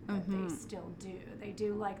 but they still do. They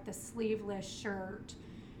do like the sleeveless shirt,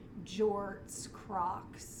 jorts,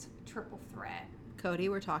 Crocs, triple threat. Cody,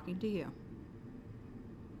 we're talking to you.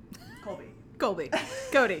 Colby. Colby.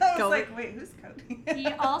 Cody. I was Colby. like, wait, who's Cody? He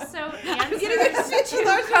also getting answers confused.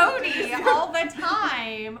 to Cody all the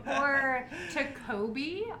time, or to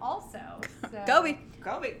Kobe also. So, Kobe.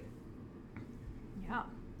 Colby. Yeah.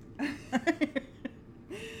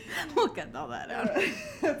 We'll cut all that out.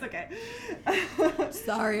 That's okay.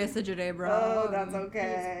 Sorry, I said your name wrong. Oh, that's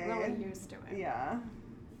okay. He's really used to it. Yeah.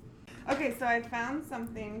 Okay, so I found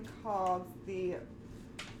something called the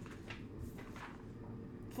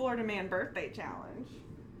Florida Man Birthday Challenge.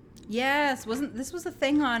 Yes, this was a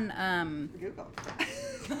thing on Google.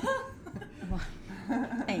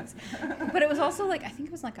 thanks. But it was also like I think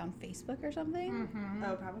it was like on Facebook or something. Mm-hmm.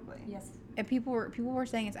 Oh, probably. Yes. And people were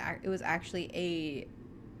saying it was actually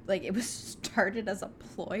like it was started as a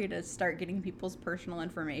ploy to start getting people's personal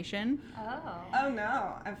information. Oh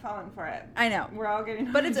no, I've fallen for it. I know. We're all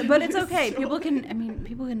getting. But it's okay. People can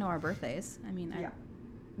know our birthdays. I mean, Yeah.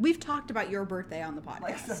 we've talked about your birthday on the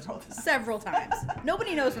podcast Like several times.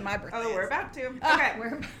 Nobody knows when my birthday is. Oh, we're about to. Ah,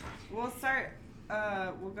 Okay, we'll start.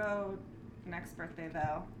 We'll go next birthday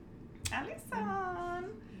though. Alison, Yes.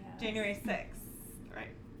 January 6th, right?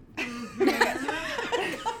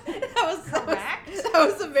 that was Correct.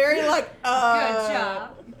 That was a very like. Good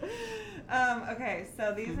job. Okay,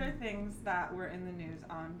 so these are things that were in the news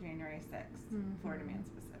on January 6th, Florida man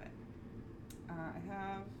specific. I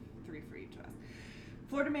have 3 for each of us.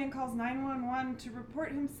 Florida man calls 911 to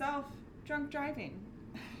report himself drunk driving.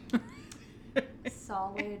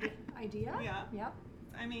 Solid idea. Yeah. Yep.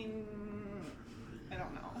 I mean, I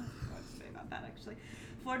don't know what to say about that actually.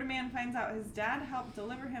 Florida man finds out his dad helped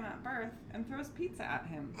deliver him at birth and throws pizza at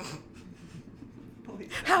him.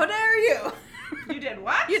 Police. How dare you? You did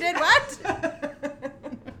what? You did what?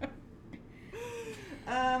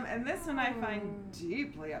 And this one I find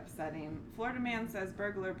deeply upsetting. Florida man says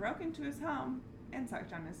burglar broke into his home and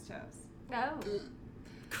sucked on his toes. Oh.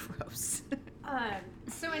 Gross.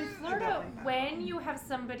 So in Florida, when you have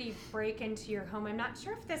somebody break into your home, I'm not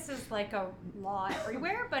sure if this is like a law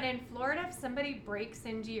everywhere, but in Florida, if somebody breaks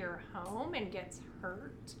into your home and gets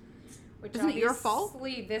hurt, which Isn't it your fault?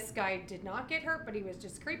 obviously this guy did not get hurt, but he was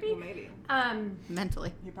just creepy. Well, maybe.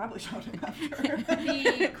 Mentally. You probably showed him after.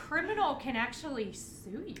 The criminal can actually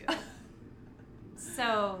sue you.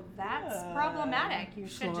 So that's problematic. You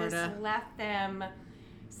should Florida. just let them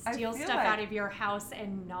steal I feel stuff like- out of your house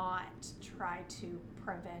and not try to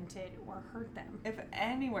prevent it or hurt them. If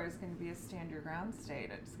anywhere is going to be a stand your ground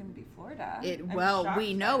state, it's going to be Florida. I'm Well, shocked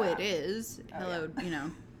we by know that. it is. Oh, Hello, yeah. you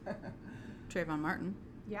know, Trayvon Martin.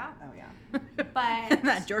 Yeah. Oh yeah. But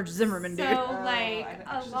that George Zimmerman so dude. like I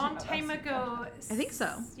a actually long didn't know time that. ago. I think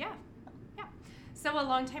so. Yeah. Yeah. So a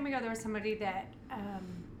long time ago, there was somebody that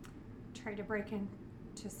tried to break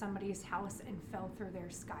into somebody's house and fell through their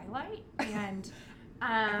skylight. And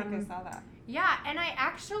I think I saw that. yeah, and I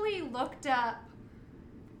actually looked up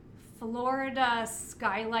Florida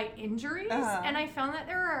skylight injuries, and I found that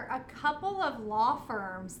there are a couple of law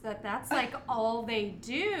firms that's like all they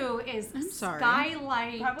do is I'm sorry.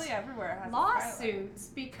 skylight Probably everywhere has a lawsuits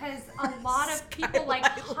because a lot of people, like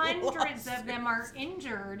hundreds of them, are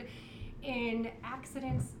injured in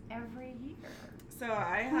accidents every year. So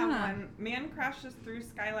I have Huh. one. Man crashes through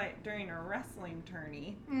skylight during a wrestling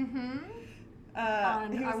tourney. Mm-hmm. He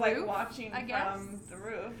was a like roof, watching I guess? from the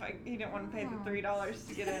roof. He didn't want to pay the Oh. $3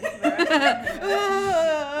 to get into the wrestling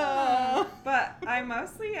tournament. But I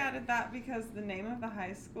mostly added that because the name of the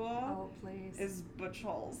high school Oh, please. is Butch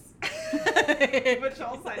Holes. Butch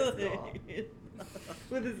Holes High School.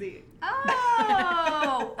 With a Z.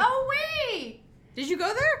 Oh! Oh, wait! Did you go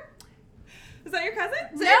there? Is that your cousin?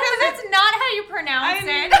 No, that's not how you pronounce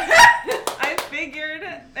it. I figured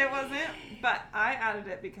it wasn't, but I added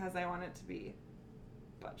it because I want it to be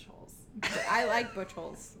Butch Holes. I like Butch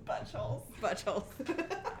Holes. Butch Holes. Butch Holes.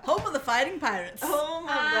 Home of the Fighting Pirates. Oh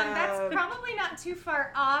my god. That's probably not too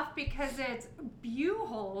far off because it's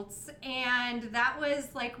Buchholz, and that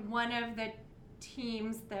was like one of the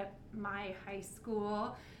teams that my high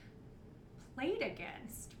school played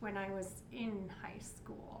against when I was in high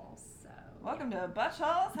school. So Welcome to Butch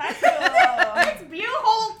Holes High School. it's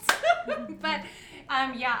Buchholz. But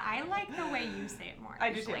yeah, I like the way you say it more.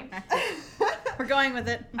 I do too. actually. We're going with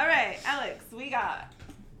it. All right, Alex, we got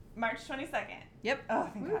March 22nd. Yep. Oh,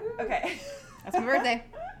 thank God. Woohoo. Okay. That's my birthday.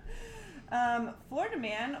 Florida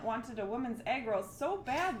man wanted a woman's egg roll so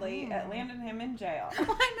badly it landed him in jail.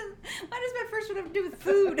 Why does my first one have to do with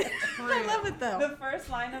food? I love it though. The first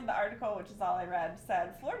line of the article, which is all I read,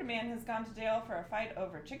 said, Florida man has gone to jail for a fight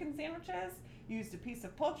over chicken sandwiches, used a piece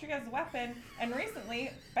of poultry as a weapon, and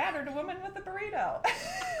recently battered a woman with a burrito.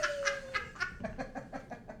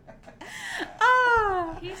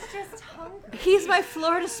 Oh, He's just hungry. he's my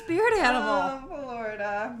Florida spirit animal.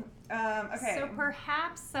 Florida. Okay. So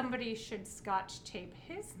perhaps somebody should scotch tape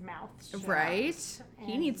his mouth shut. Right?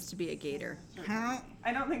 He And- needs to be a gator. I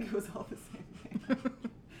don't think it was all the same thing.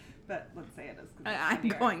 But let's say it is. 'cause it's I'm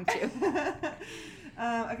funnier. going to.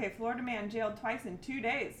 Okay, Florida man jailed twice in 2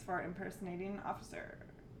 days for impersonating an officer.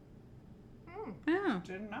 Mm. Oh.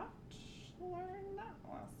 Did not learn that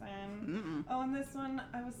lesson. Mm-mm. Oh, and this one,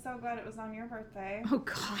 I was so glad it was on your birthday. Oh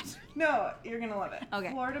God. No, you're gonna love it. Okay.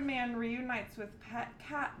 Florida man reunites with pet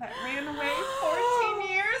cat that ran away 14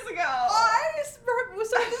 years ago.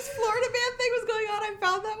 So this Florida man thing was going on. I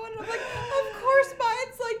found that one, and I'm like, of course,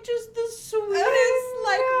 mine's like just the sweetest,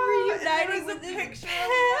 like reuniting There was with a this picture pet.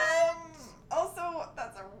 of them. Also,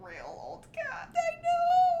 that's a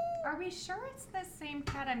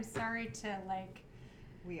cat. I'm sorry to like.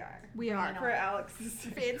 We are. We are. For Alex's.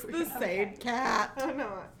 It's the same Okay. cat. Oh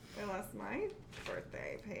no, I lost my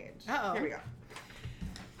birthday page. Uh-oh. Here we go.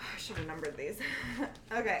 I should have numbered these.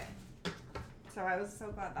 Okay. So I was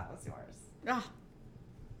so glad that was yours. Ah,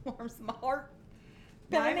 warms my heart.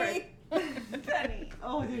 My Penny. Penny.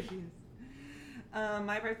 Oh, there she is.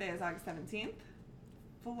 My birthday is August 17th.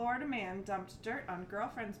 Florida man dumped dirt on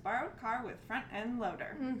girlfriend's borrowed car with front end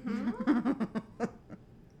loader. Mm-hmm.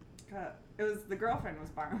 It was the girlfriend was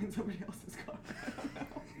borrowing somebody else's car.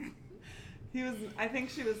 I don't know. I think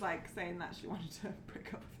she was like saying that she wanted to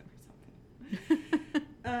break up with him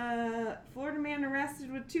or something. Florida man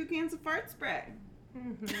arrested with 2 cans of fart spray.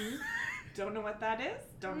 Mm-hmm. Don't know what that is.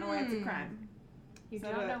 Don't know why it's a crime. You Is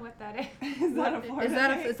that don't a- know what that is. Is that a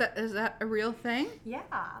Florida thing? Is that a real thing? Yeah.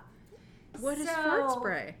 What is fart So,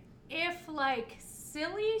 spray? If like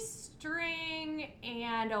silly string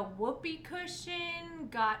and a whoopee cushion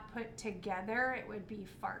got put together, it would be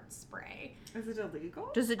fart spray. Is it illegal?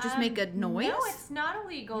 Does it just make a noise? No, it's not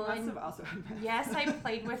illegal. You must and have also had meth. yes, I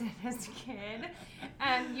played with it as a kid.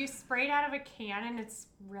 You spray it out of a can and it's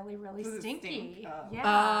really, really Does it stinky. stink? Oh. Yeah.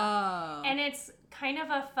 Oh. And it's kind of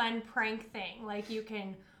a fun prank thing. Like you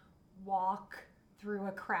can walk through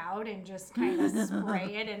a crowd and just kind of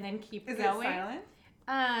spray it and then keep Is going. it silent?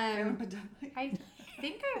 Silent but deadly? I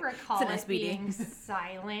think I recall It's an it SPD. being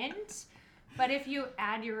silent. But if you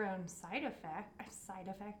add your own sound effect,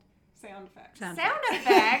 Sound effects. Sound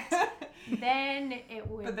then it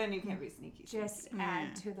would But then you can't be sneaky. just sneaky.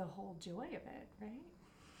 add to the whole joy of it, right?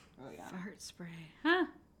 Oh, yeah. Fart spray. Huh.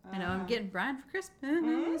 I know I'm getting Brian for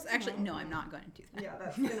Christmas. Actually, no, I'm not going to do that. Yeah,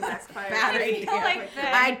 that's going to backfire. Bad I idea. feel like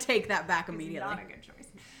that I'd take that back is immediately. not a good choice.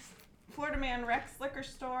 Florida man wrecks liquor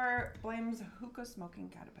store, blames hookah smoking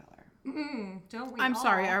caterpillar. Don't we I'm all?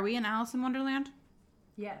 sorry, are we in Alice in Wonderland?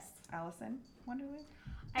 Yes. Allison Wonderland?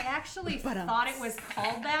 I actually But, thought it was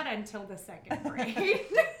called that until the 2nd grade.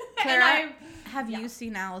 Clara, And have you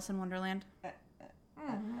seen Alice in Wonderland?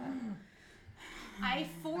 I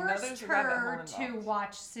there's forced a rabbit hole her to involved.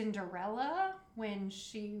 watch Cinderella when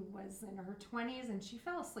she was in her 20s and she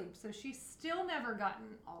fell asleep. So she's still never gotten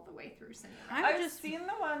all the way through Cinderella. I've I've just seen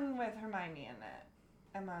the one with Hermione in it.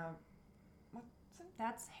 Emma. What's it?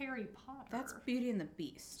 That's Harry Potter. That's Beauty and the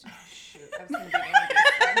Beast. Shoot, I've seen Beauty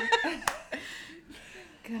and the Beast.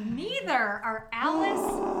 Neither are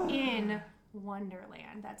Alice in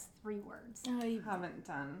Wonderland. That's 3 words. Haven't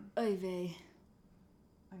done. Ivy.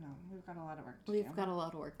 I know, we've got a lot of work to We've got a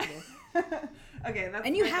lot of work to do. do. Okay, that's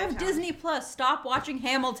And you birthday have challenge. Disney Plus. Stop watching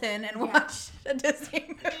Hamilton and watch a Disney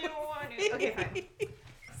movie. I don't want it. Okay, fine.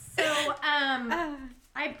 So,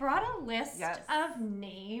 I brought a list Yes. of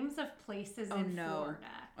names of places in no.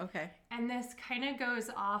 Florida. Okay. And this kind of goes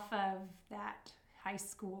off of that high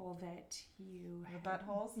school that you The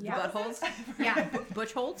buttholes? Yeah. Buttholes? Yeah.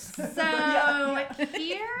 Butch Holtz? So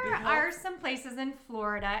here are some places in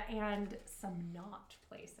Florida and some not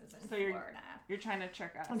places in So you're- Florida. You're trying to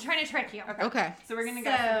trick us. I'm trying to trick you. Okay. So we're going to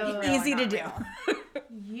So- guess if it's real or Easy to not do. real.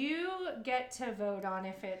 You get to vote on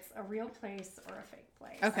if it's a real place or a fake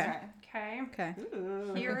place. Okay. Okay. Okay.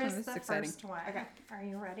 Ooh. Here is This the is exciting. first one. Okay. Are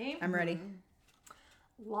you ready? I'm ready.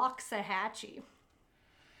 Loxahatchee.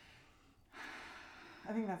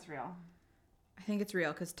 I think that's real. I think it's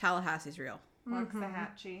real because Tallahassee's real.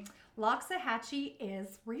 Loxahatchee. Loxahatchee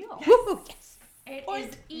is real. Woo! Yes. It Point.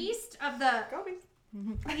 is east of the Go Bees.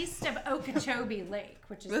 east of Okeechobee Lake,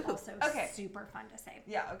 which is Woohoo. also Okay. super fun to say.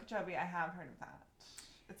 Yeah, Okeechobee, I have heard of that.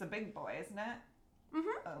 It's a big boy, isn't it? Mhm.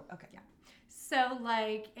 Oh, okay. Yeah. So,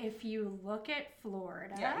 like, if you look at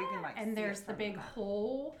Florida, Yeah, you can, like, see and there's it the from big that.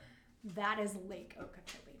 hole, that is Lake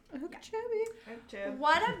Okeechobee. Okeechobee. Okeechobee.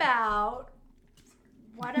 What about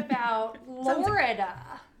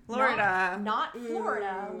Florida? Florida. Not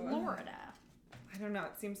Florida, Ooh. Florida. I don't know.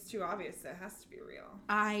 It seems too obvious. It has to be real.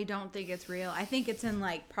 I don't think it's real. I think it's in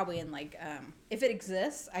probably in if it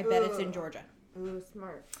exists, I bet it's in Ugh. Georgia. Ooh,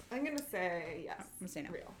 smart. I'm going to say yes. I'm gonna say no.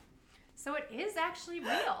 Real. So it is actually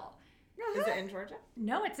real. Is it in Georgia?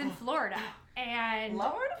 No, it's in Florida. And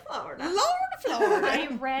Florida. Florida. I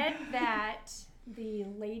read that the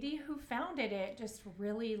lady who founded it just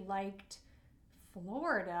really liked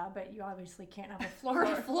Florida, but you obviously can't have a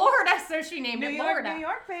Florida, so she named New it York, Florida. New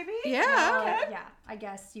York, baby. Yeah. Well, Okay. yeah, I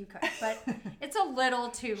guess you could, but it's a little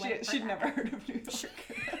too late. She'd for never that. heard of New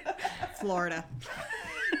York. Florida.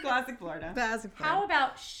 Classic Florida. How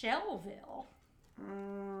about Shellville?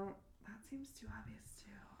 That seems too obvious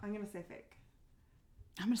too. I'm gonna say fake.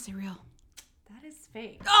 I'm gonna say real. That is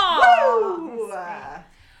fake. Woo!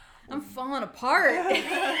 I'm falling apart.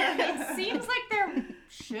 It seems like there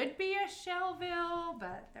should be a Shellville,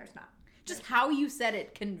 but there's not. Just how you said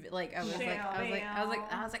it, I was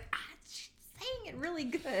she's saying it really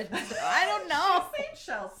good. So I don't know. She's saying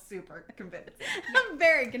shell's super convincing. I'm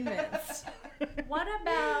very convinced. What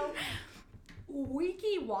about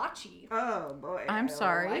Wiki Watchy? Oh boy. I'm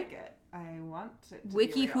sorry. I like it. I want it to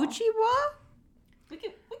Wiki be real. Hoochie Wa? Wiki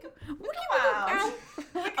Wild.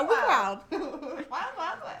 Wild.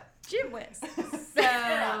 Wild West. Jim West. So,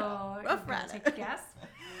 Rough you wanna Rider. take a guess?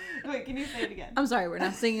 Wait, can you say it again? I'm sorry, we're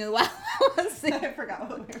not singing Wild. I forgot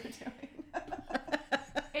what we were doing.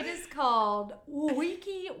 It is called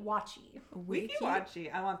Wiki Watchy. Wiki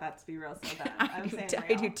Watchy. I want that to be real so bad.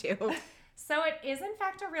 I do too. So it is in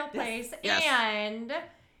fact a real place, Yes. and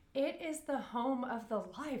it is the home of the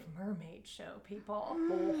Live Mermaid show, people.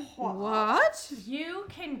 What? You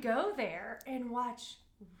can go there and watch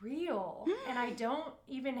real, and I don't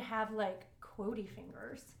even have like quotey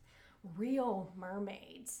fingers, real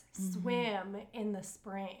mermaids swim in the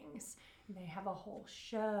springs. They have a whole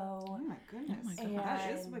show. Oh my goodness. Oh my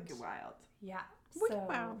That is And- wicked wild. Yeah. Wicked So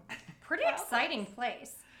wild. pretty exciting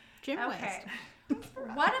place. Jim Okay. West.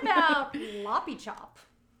 What about Loppy Chop?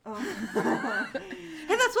 Oh.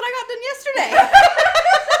 Hey, that's what I got done yesterday.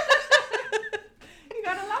 You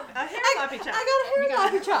got a hair loppy chop. I got a hair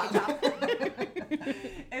loppy chop.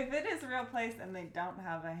 If it is a real place and they don't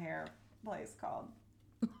have a hair place called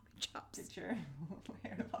Chops. Get Your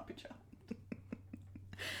Hair Loppy Chop.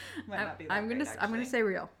 Might not be that I'm great, gonna actually. say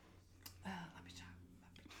real. Loppy Chop.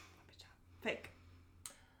 Loppy Chop. Fake.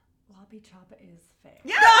 Loppy Chop is fake.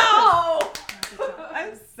 No! Loppy Chop.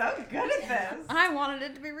 I'm so good at this. I wanted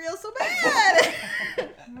it to be real so bad.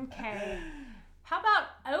 Okay. How about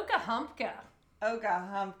Oka Humpka? Oka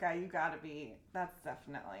Humpka, you gotta be. That's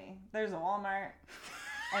definitely. There's a Walmart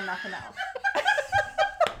and nothing else.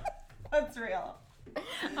 That's real.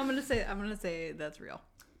 I'm gonna say that's real.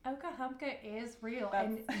 Oka Humpka is real,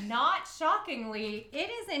 That's- and not shockingly, it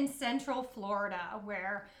is in Central Florida,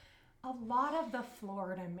 where a lot of the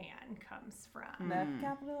Florida man comes from. The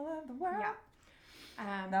capital of the world.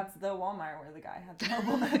 Yeah. That's the Walmart where the guy had the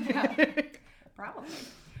mobile net. Probably.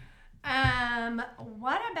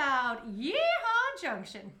 What about Yeehaw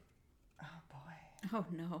Junction? Oh boy. Oh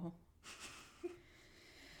no.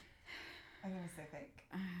 I'm gonna say fake.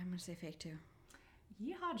 I'm gonna say fake too.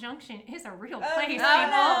 Yeehaw Junction is a real Oh, place, no. people.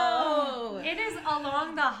 Oh. It is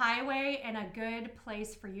along the highway and a good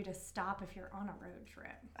place for you to stop if you're on a road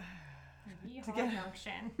trip. Yeehaw get-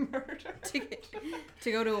 Junction. Murder.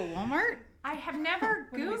 To go to a Walmart? I have never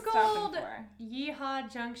What are we Googled stopping for?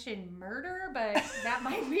 Yeehaw Junction murder, but that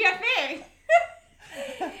might be a thing.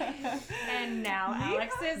 And now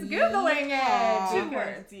Alex is Googling Yeehaw. it. Two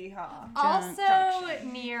words. Yeehaw. Also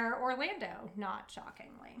Junction. near Orlando, not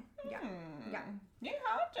shockingly. Yeah. Yeah.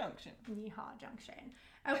 Yeehaw Junction. Yeehaw Junction.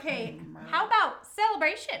 Okay, how about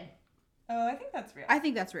Celebration? Oh, I think that's real. I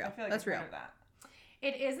think that's real. I feel like That's I've real. heard of that.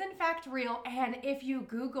 It is in fact real, and if you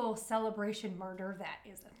Google Celebration Murder, that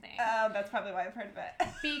is a thing. That's probably why I've heard of it.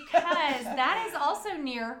 Because that is also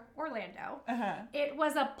near Orlando. Uh-huh. It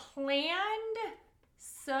was a planned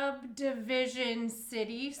subdivision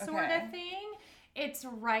city sort Okay. of thing. It's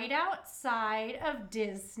right outside of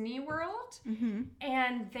Disney World, Mm-hmm.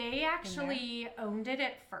 and they actually owned it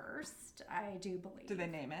at first, I do believe. Did they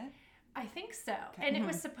name it? I think so. Okay. And it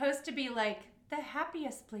was supposed to be like the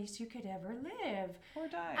happiest place you could ever live. Or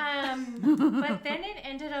die? But then it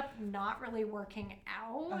ended up not really working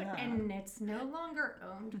out, Uh-huh. and it's no longer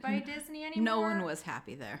owned by Disney anymore. No one was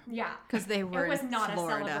happy there Yeah. because they were It was in not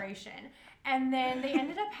Florida. a celebration. And then they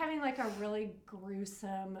ended up having like a really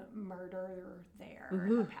gruesome murder there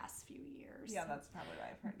in the past few years. Yeah, that's probably why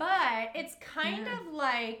I've heard of it. But it's kind of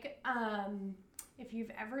like if you've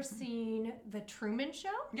ever seen The Truman Show.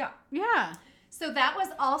 Yeah. Yeah. So that was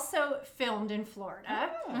also filmed in Florida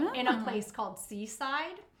Oh. in a place called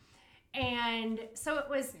Seaside. And so it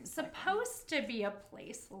was supposed to be a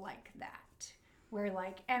place like that, where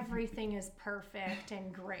like everything is perfect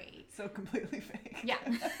and great. So completely fake. Yeah.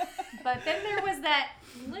 But then there was that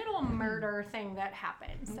little murder thing that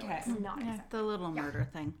happened. So Okay. it's not Yeah, exactly. the little murder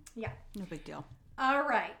thing. Yeah. No big deal. All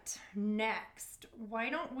right. Next, why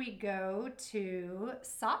don't we go to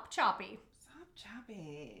Sop Choppy? Sop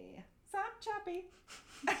Choppy. Sop Choppy.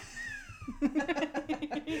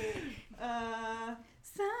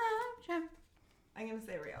 I'm gonna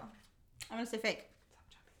say real. I'm gonna say fake. Sop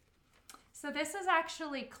Choppy. So this is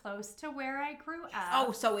actually close to where I grew up.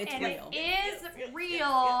 Oh, so it's and real. It is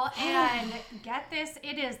real. And get this,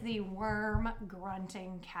 it is the worm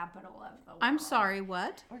grunting capital of the world. I'm sorry,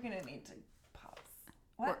 what? We're gonna need to pause.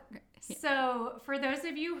 What? So, for those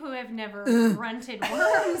of you who have never grunted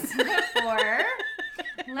worms before,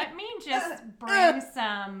 let me just bring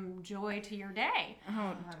some joy to your day. Oh,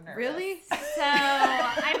 I'm nervous. really? So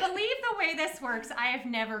I believe the way this works, I have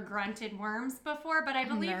never grunted worms before, but I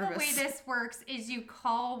believe the way nervous. this works is you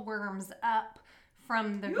call worms up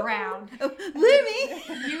from the ground. Oh,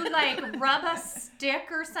 Lemmy! You like rub a stick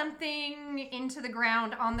or something into the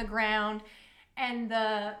ground, on the ground, and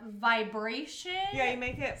the vibration Yeah, you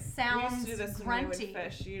make it. We sounds used to do this when grunty. we would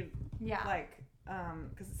fish. You Yeah. like,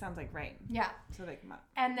 because it sounds like rain, Yeah. so they come up.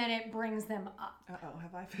 And then it brings them up.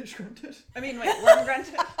 Have I fish grunted? I mean, wait, worm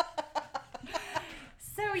grunted?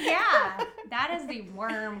 So yeah, that is the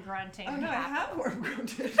worm grunting. Oh no, I have worm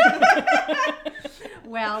grunted.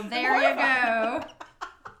 Well, there you go.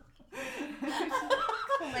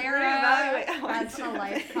 Clara, Reevaluate how I that's do the it.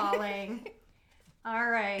 life calling. All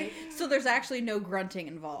right. So there's actually no grunting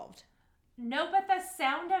involved. No, but the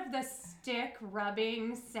sound of the stick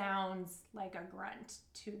rubbing sounds like a grunt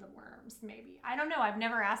to the worms, maybe. I don't know. I've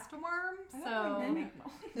never asked a worm,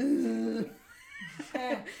 so.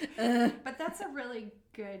 But that's a really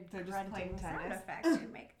good They're just grunting playing sound tennis. effect you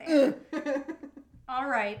make there. All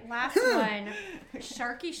right, last one.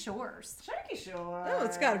 Sharky Shores. Sharky Shore. Oh,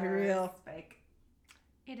 it's gotta be real. Fake.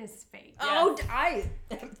 It is fake. Oh,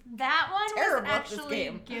 That one was Terrible at this actually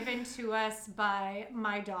game. given to us by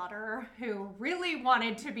my daughter, who really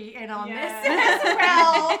wanted to be in on Yes. this as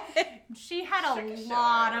well. She had a Sharky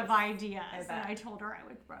lot Shores. of ideas, I and bet. I told her I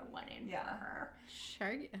would throw one in Yeah. for her.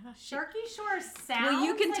 Sharky. Sharky Shores sounds. Well,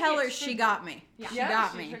 you can like tell it her she should got me. Yeah. She Yeah,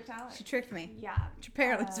 got she me. tricked Alex. She tricked me. be. Yeah. Which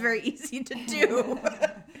apparently it's very easy to do. I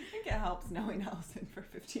think it helps knowing Allison for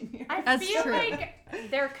 15 years. I That's feel true. like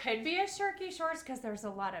there could be a Sharky Shores because there's a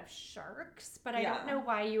lot of sharks, but I don't Yeah. know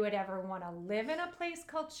why you would ever want to live in a place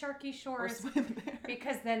called Sharky Or Shores, swim there.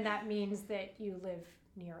 because then that means that you live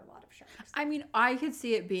near a lot of sharks. I mean, I could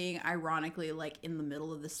see it being ironically like in the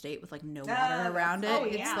middle of the state with like no water that's- around it. oh,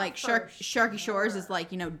 It's yeah, like for Sharky Shores is sure.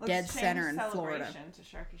 like, you know, Let's dead change center in Florida. celebration to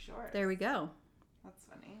Sharky Shores. There we go. That's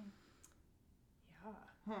funny. Yeah.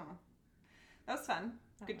 Huh. That was fun.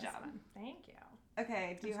 That Good was job. fun. Thank you.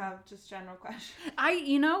 Okay, do you have just general questions? I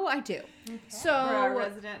do. For our So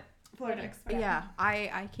resident Florida expert. yeah,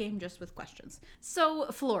 I came just with questions. So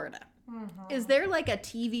Florida. Mm-hmm. Is there like a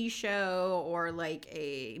TV show or like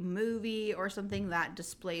a movie or something that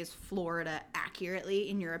displays Florida accurately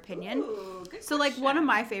in your opinion? Ooh, good So like one of question.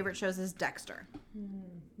 my favorite shows is Dexter.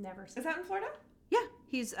 Never seen. Is that in Florida? Yeah,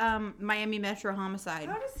 he's Miami Metro Homicide.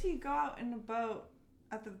 How does he go out in a boat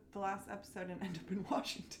at the last episode and end up in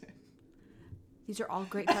Washington? These are all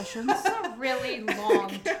great questions It's a really long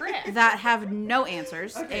trip. that have no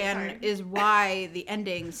answers Okay, and sorry. is why the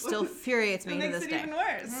ending still infuriates me It to makes this it day. even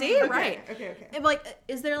worse. See, Okay, right. Okay. And, like,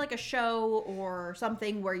 is there like a show or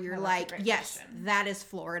something where you're Oh, that's a like, great yes, question. that is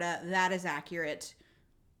Florida, that is accurate?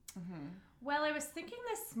 Well, I was thinking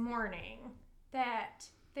this morning that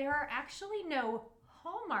there are actually no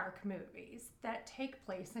Hallmark movies that take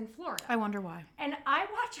place in Florida. I wonder why. And I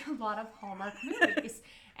watch a lot of Hallmark movies.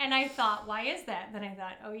 And I thought, why is that? Then I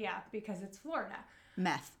thought, oh yeah, because it's Florida.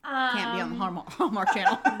 Meth can't be on the Hallmark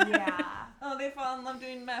channel. Yeah. Oh, they fall in love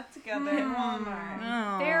doing meth together in Walmart.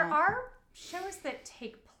 Oh. There are shows that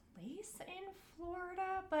take place in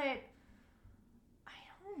Florida, but I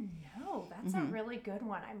don't know. That's a really good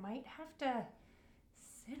one. I might have to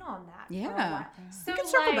sit on that. For a Yeah. while. So We can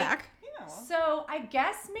circle like, back. Yeah, well, So I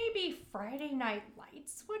guess maybe Friday Night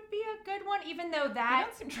Lights would be a good one, even though they that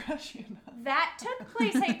don't seem trashy enough. that took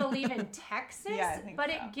place, I believe, in Texas. Yeah, I think but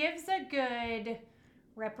so. it gives a good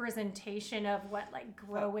representation of what like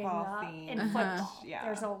growing Football up theme. in Uh-huh. football. Yeah.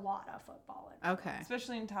 There's a lot of football in Okay.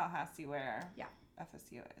 Especially in Tallahassee where Yeah.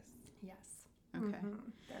 FSU is. Yes. Okay.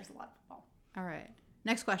 There's a lot of football. All right.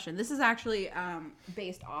 Next question. This is actually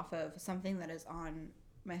based off of something that is on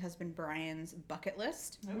my husband Brian's bucket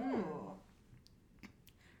list. Ooh.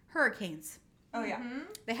 Hurricanes. Oh yeah.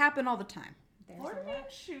 They happen all the time. There's Florida a man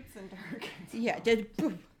lot. shoots into hurricanes. Yeah.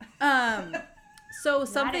 So That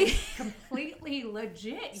something is completely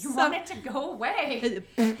legit. You Some- want it to go away.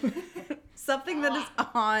 something that is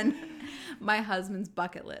on my husband's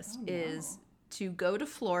bucket list Oh, is to go to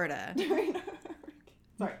Florida.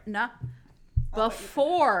 Sorry. No,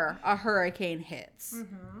 before a hurricane hits.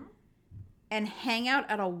 Mm-hmm. And hang out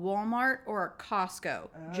at a Walmart or a Costco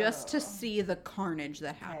just to Oh. see the carnage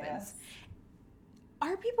that happens. Yes.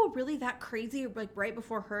 Are people really that crazy like right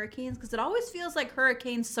before hurricanes? Because it always feels like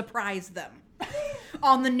hurricanes surprise them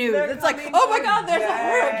on the news. They're It's like, coming oh my for God, there's a days."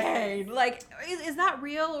 hurricane. Like, is that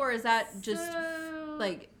real or is that just So,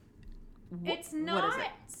 like? it's what not is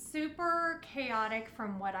it? super chaotic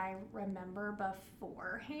from what I remember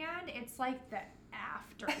beforehand. It's like the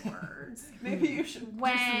afterwards. Maybe you should do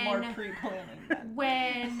some more When- pre-planning then.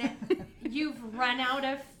 when run out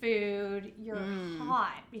of food. You're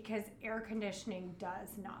hot because air conditioning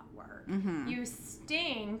does not work. You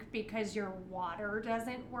stink because your water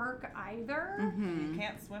doesn't work either. You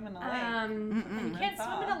can't swim in a lake. And you can't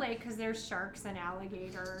swim in a lake because there's sharks and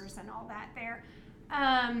alligators and all that there.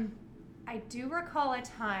 I do recall a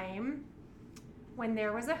time when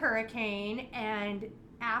there was a hurricane, and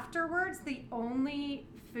afterwards the only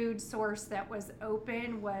food source that was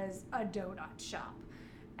open was a donut shop.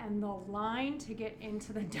 And the line to get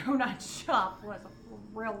into the donut shop was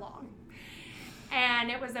real long. And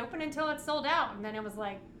it was open until it sold out. And then it was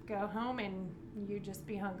like, go home and you just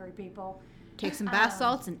be hungry, people. Take some bath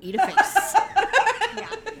salts and eat a face. Yeah.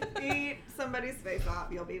 Eat somebody's face off.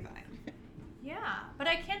 You'll be fine. Yeah, but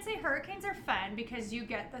I can't say hurricanes are fun because you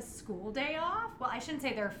get the school day off. Well, I shouldn't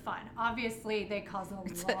say they're fun. Obviously, they cause a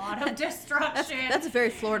lot of destruction. That's a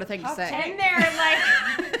very Florida thing to say. And they're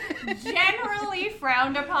like generally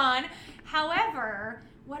frowned upon. However,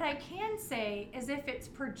 what I can say is if it's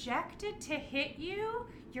projected to hit you,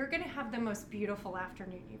 you're going to have the most beautiful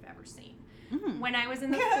afternoon you've ever seen. When I was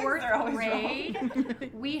in the 4th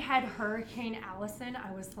grade, we had Hurricane Allison.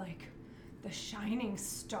 I was like the shining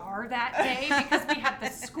star that day because we had the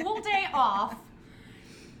school day off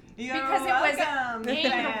because it was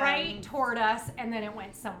aimed right toward us and then it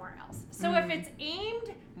went somewhere else. So if it's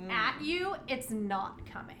aimed at you, it's not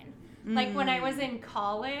coming. Like when I was in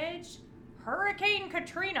college, Hurricane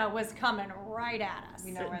Katrina was coming right at us. We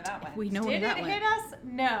know where that went. We know where Did that it went. hit us?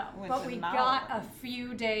 No, Went but to we Maui. got a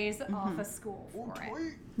few days off of school for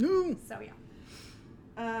it. No. So yeah.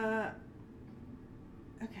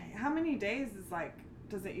 Okay, how many days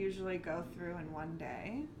does it usually go through in one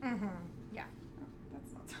day? Yeah. Oh,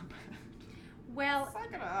 that's not so bad. Well,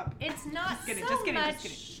 Suck it up. it's not kidding, so just kidding, much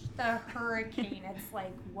just the hurricane. It's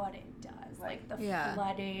like what it does, like the Yeah.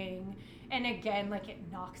 flooding, and again, like it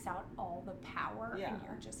knocks out all the power, Yeah. and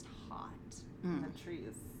you're just hot. The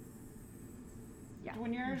trees. Yeah.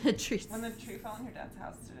 When The trees. when the tree fell on your dad's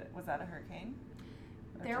house, was that a hurricane?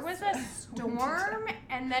 Or There was just a storm,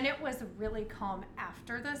 and then it was really calm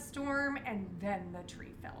after the storm, and then the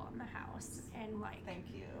tree fell on the house, and like Thank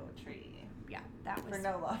you, tree. yeah, that For was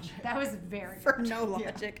no logic. that was very For no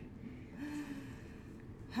logic.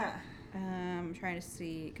 Huh. I'm trying to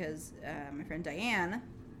see because my friend Diane,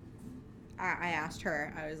 I asked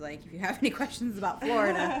her. I was like, if you have any questions about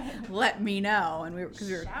Florida, let me know. And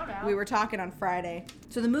Shout out. we were talking on Friday.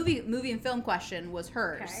 So the movie and film question was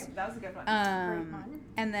hers. Okay. That was a good one. Great one.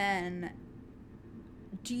 And then,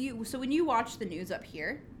 so when you watch the news up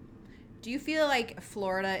here, do you feel like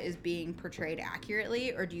Florida is being portrayed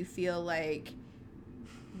accurately, or do you feel like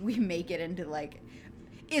we make it into like,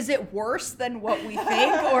 is it worse than what we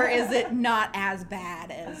think, or is it not as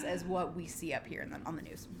bad as what we see up here on the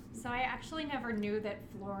news? So I actually never knew that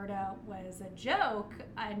Florida was a joke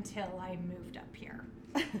until I moved up here.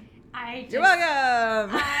 You're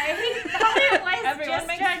welcome. I thought it was Everyone just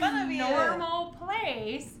makes fun a of you. normal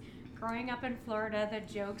place. Growing up in Florida, the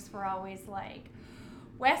jokes were always like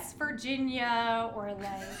West Virginia or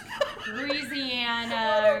like Louisiana.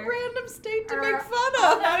 What a random state to or make fun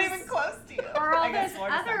all of. Not those- even close to you. Or all I guess those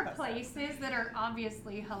Florida's not other close to us. places that are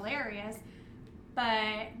obviously hilarious.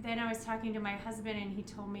 But then I was talking to my husband and he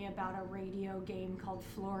told me about a radio game called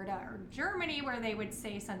Florida or Germany where they would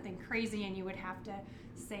say something crazy and you would have to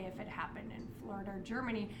say if it happened in Florida or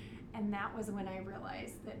Germany. And that was when I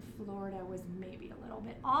realized that Florida was maybe a little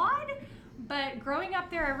bit odd. But growing up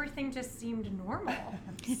there, everything just seemed normal.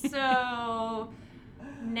 So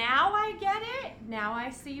now I get it. Now I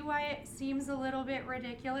see why it seems a little bit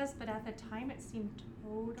ridiculous. But at the time, it seemed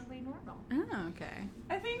totally normal. Oh, okay.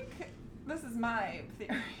 I think this is my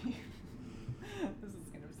theory. This is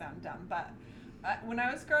going to sound dumb, but when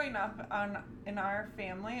I was growing up in our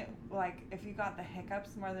family, like if you got the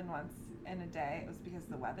hiccups more than once in a day, it was because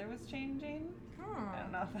the weather was changing. I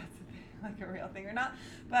don't know if that's a real thing or not,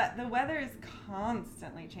 but the weather is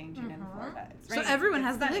constantly changing in Florida. It's So raining, everyone it's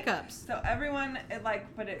has the sunny. hiccups. So everyone,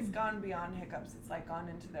 but it's gone beyond hiccups. It's like gone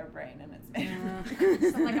into their brain and it's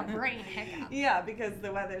made So like a brain hiccup. Yeah, because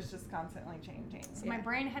the weather's just constantly changing. So my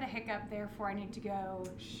brain had a hiccup, therefore I need to go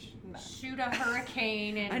No. shoot a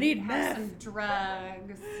hurricane and I need have meth. some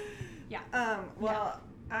drugs. Yeah. Well,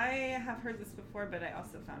 I have heard this before, but I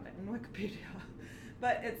also found it in Wikipedia.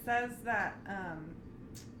 But it says that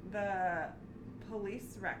the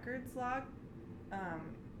police records log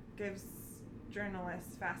gives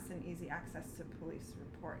journalists fast and easy access to police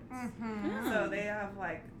reports. Mm-hmm. So they have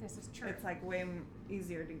like, This is true. it's like way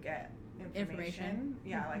easier to get information.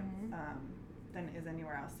 Yeah, like than it is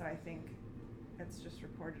anywhere else. So I think it's just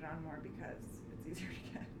reported on more because it's easier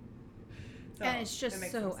to get. So and it's it just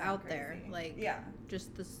makes them so sound out there. crazy. Like, yeah.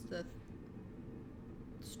 just the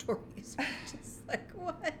stories. are just like,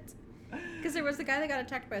 what? Because there was the guy that got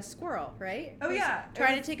attacked by a squirrel, right? Oh, He was yeah.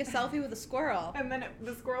 Trying to take a selfie with a squirrel. And then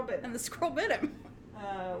the squirrel bit. And the squirrel bit him.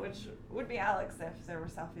 Which would be Alex if there were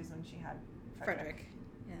selfies when she had Frederick.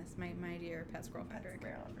 Yes, my dear pet squirrel Pet Frederick.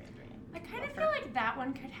 squirrel Frederick. I kind of feel like that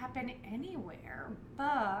one could happen anywhere,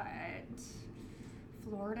 but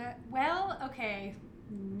Florida. Well, okay.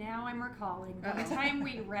 Now I'm recalling one time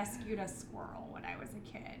we rescued a squirrel when I was a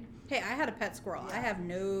kid. Hey, I had a pet squirrel. Yeah. I have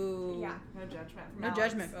no No judgment. From no Alex.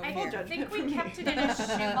 judgment over I here. think we kept it in a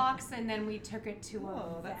shoebox and then we took it to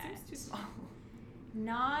Oh, a that vet. seems too small.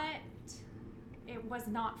 It was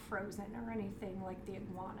not frozen or anything like the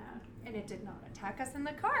iguana, and it did not attack us in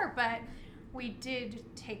the car, but we did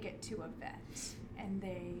take it to a vet, and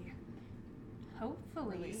they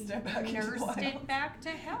hopefully Released it back into the nursed wild. it back to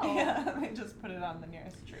health. Yeah, they just put it on the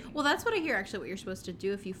nearest tree. Well, that's what I hear. Actually, what you're supposed to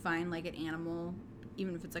do if you find like an animal,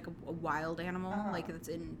 even if it's like a wild animal, like that's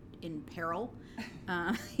in peril,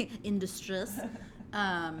 in distress,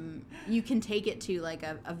 you can take it to like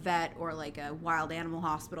a vet or like a wild animal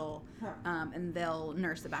hospital, and they'll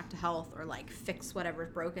nurse it back to health or like fix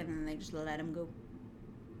whatever's broken, and they just let him go.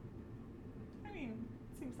 I mean,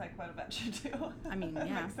 seems like what a vet should do. I mean, That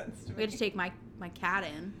yeah. makes sense to We had me. to take my cat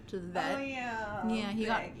in to the vet. Oh yeah. Yeah,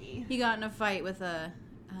 Baggy. he got in a fight with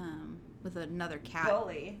another cat.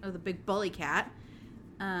 Bully. Oh, the big bully cat,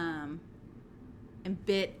 and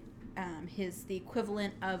bit the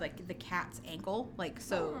equivalent of like the cat's ankle. Like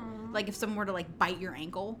so, Aw. like if someone were to like bite your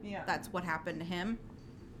ankle, Yeah. that's what happened to him.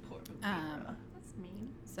 Poor That's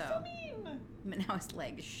mean. So mean. but now his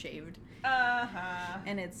leg is shaved, Uh-huh.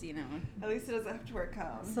 and it's At least it doesn't have to wear it's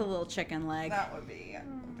cones. a little chicken leg. That would be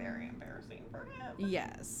very embarrassing for him.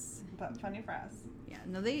 Yes. But funny for us. Yeah.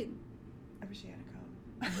 No, they. I wish he had a cone.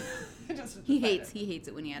 Just He decided. hates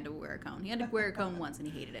it when he had to wear a cone. He had to wear a cone once, and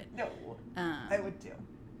he hated it. No, I would too.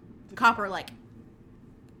 Copper like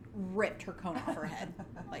ripped her cone off her head.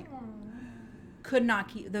 Like could not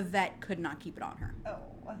keep the vet could not keep it on her. Oh.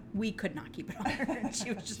 We could not keep it on her. And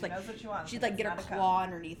she was just She like knows what she wants. she'd like It's get her not a cone. claw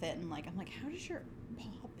underneath it, and like I'm like, how does your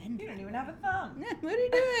paw bend? You don't even have a thumb. What are you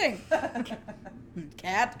doing,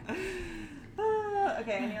 cat?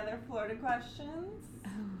 Okay, any other Florida questions? Oh,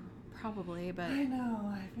 probably, but I know,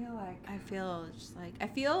 I feel like. I feel just like I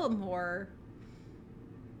feel more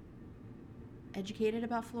educated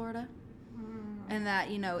about Florida, and that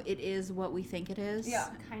it is what we think it is. Yeah.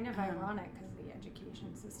 Kind of ironic because the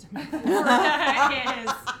education system in Florida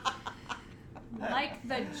is like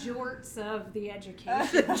the jorts of the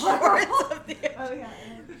education world. Oh, yeah.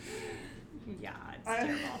 Yeah, it's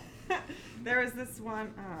terrible. There was this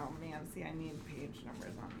one, oh man, see, I need page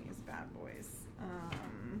numbers on these bad boys.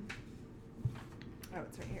 Oh,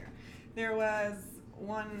 it's right here. There was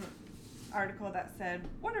one article that said,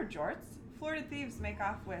 "What are jorts? Florida thieves make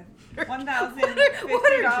off with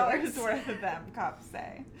 $1,050 worth of them," cops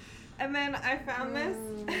say. And then I found this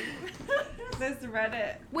this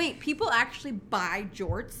Reddit. Wait, people actually buy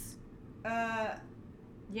jorts? Yes.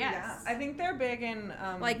 Yeah, I think they're big in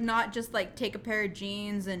Like not just like take a pair of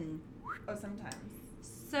jeans and oh, sometimes.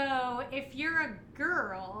 So if you're a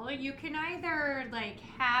girl, you can either like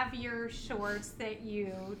have your shorts that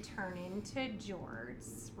you turn into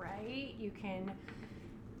jorts, right? You can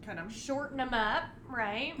Cut them. shorten them up,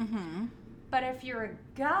 right? mm-hmm. But if you're a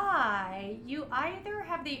guy, you either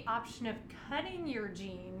have the option of cutting your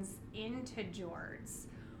jeans into jorts,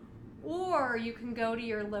 or you can go to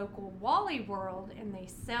your local Wally World and they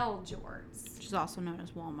sell jorts. Which is also known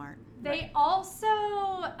as Walmart. They also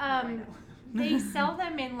they sell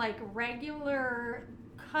them in like regular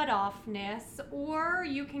cutoffness, or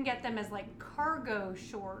you can get them as like cargo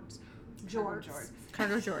jorts,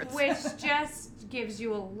 Cargo jorts. which just gives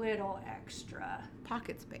you a little extra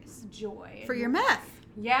Pocket space. joy For your meth.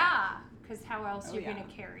 Yeah, because how else Oh, you're yeah. gonna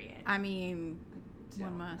carry it? I mean, one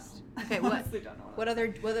Don't must. know. Okay, what Honestly don't know what other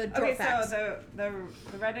jort Okay, facts? so the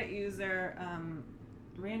Reddit user,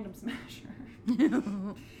 Random Smasher,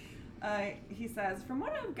 he says, "From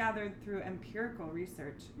what I've gathered through empirical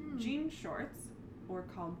research, jean shorts, or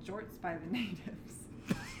called jorts by the natives,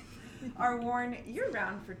 are worn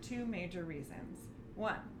year-round for two major reasons.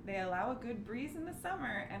 One, they allow a good breeze in the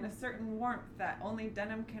summer and a certain warmth that only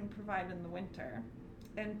denim can provide in the winter.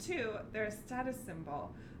 And two, they're a status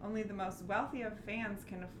symbol. Only the most wealthy of fans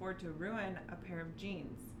can afford to ruin a pair of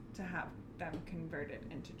jeans to have them converted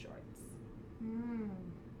into jorts."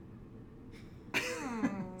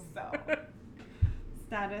 So,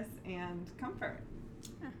 status and comfort.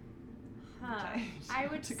 Huh. I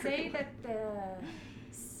would say that the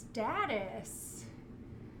status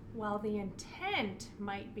while the intent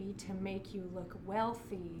might be to make you look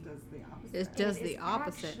wealthy, Does the opposite. It does it the is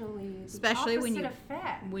opposite. actually the Especially when opposite you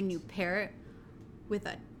effect. when you pair it with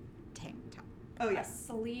a tank top, Oh a yes.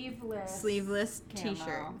 sleeveless Camo.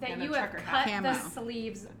 t-shirt. that And a you have trucker cut hat. the Camo.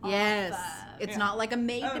 sleeves off Yes, of. it's Yeah. not like a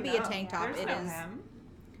made Oh, to be no. a tank top. There's It no is, hem.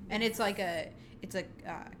 and it's like a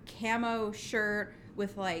camo shirt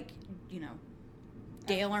with like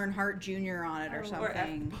Dale Earnhardt Jr. on it or Oh, Or F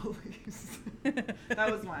something. police.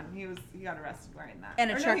 That was one. He got arrested wearing that. And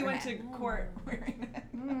a or no, trucker he went hat. to court wearing it.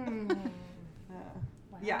 Mm.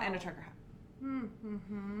 Yeah, and a Wow. trucker hat.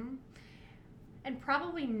 Mm-hmm. And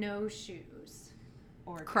probably no shoes.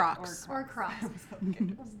 Or Crocs. Or Crocs.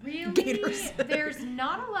 That's Really, Gators. there's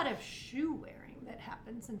not a lot of shoe wearing that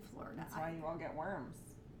happens in Florida. why you all get worms.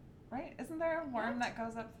 Right? Isn't there a worm that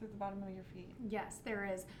goes up through the bottom of your feet? Yes, there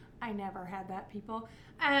is. I never had that, people.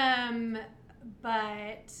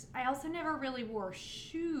 But I also never really wore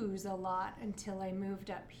shoes a lot until I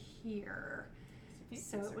moved up here.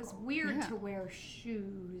 So it was weird Yeah. to wear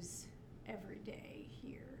shoes every day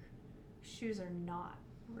here. Shoes are not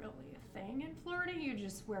really a thing in Florida. You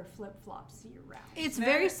just wear flip-flops year round. It's There-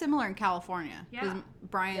 very similar in California. 'Cause Yeah.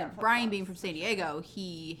 Brian flip-flops, being from for San Diego,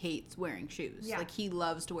 he hates wearing shoes. Yeah. Like he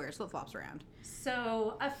loves to wear his flip flops around.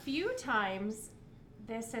 So a few times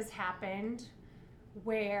this has happened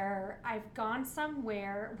where I've gone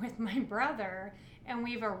somewhere with my brother and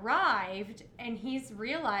we've arrived and he's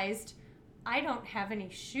realized I don't have any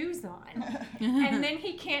shoes on. And then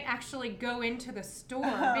he can't actually go into the store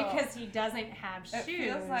Oh. because he doesn't have shoes. It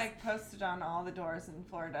feels like posted on all the doors in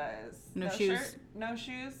Florida is No shoes. shirt, no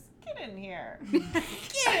shoes. Get in here.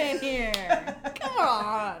 Get in here. Come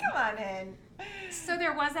on. Come on in. So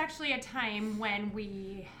there was actually a time when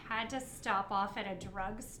we had to stop off at a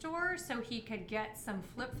drugstore so he could get some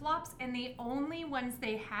flip-flops, and the only ones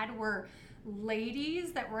they had were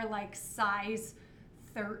ladies that were like size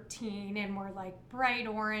 13 and were like bright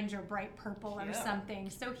orange or bright purple or Cute. something.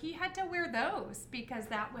 So he had to wear those because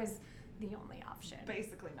that was the only option.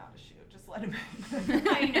 Basically not a shoe. Just let him in.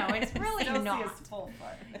 I know, it's really Still not. See his full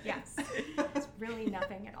foot. Yes. It's really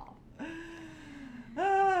nothing at all.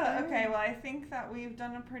 Okay, well, I think that we've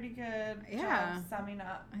done a pretty good Yeah. job summing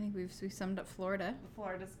up I think we summed up Florida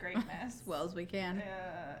Florida's greatness. as well as we can.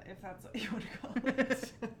 If that's what you want to call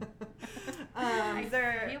it. I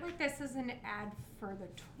there, feel like this is an ad for the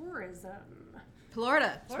tourism.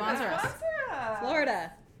 Florida, sponsor us. Sponsor us.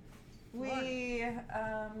 Florida. We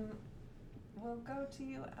will go to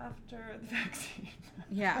you after the vaccine.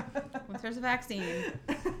 Yeah. Once there's a vaccine,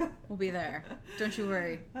 we'll be there. Don't you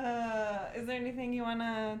worry. Is there anything you want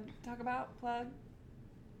to talk about? Plug?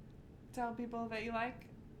 Tell people that you like?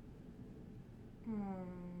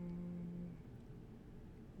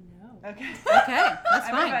 No. Okay. Okay, that's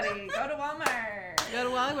fine. Everybody, go to Walmart. Go to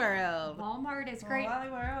Wally World. Walmart is great. Wally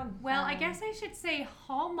World. Well, I guess I should say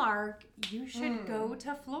Hallmark, you should go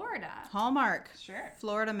to Florida. Hallmark. Sure.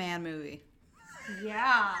 Florida Man movie.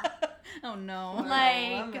 Yeah. Oh no.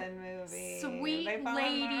 Like, Woman movie. Sweet They fall in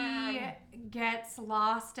lady love. gets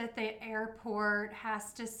lost at the airport,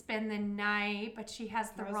 has to spend the night, but she has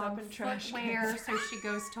the Throws wrong up in trash footwear, cans. so she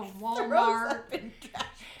goes to Throws Walmart. up in trash.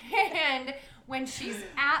 And when she's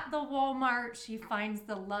at the Walmart, she finds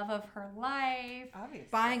the love of her life. Obviously.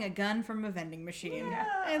 Buying a gun from a vending machine. Yeah.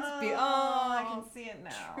 It's I can see it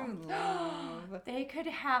now. true love. They could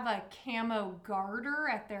have a camo garter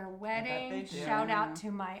at their wedding. they do. Shout out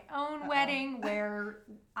to my own wedding where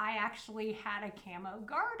I actually had a camo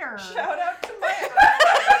garter. Shout out to my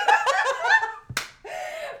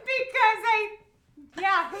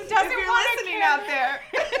Yeah, who doesn't if you're want listening a out there.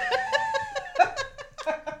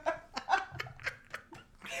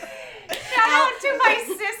 Shout out to my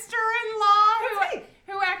sister-in-law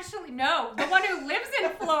who actually, no, the one who lives in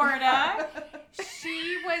Florida.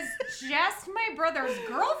 She was just my brother's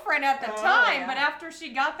girlfriend at the time, yeah. but after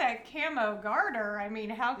she got that camo garter, I mean,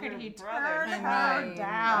 how could Your he brother turn tried. her down?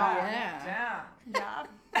 Yeah. Yeah.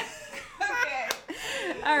 Okay.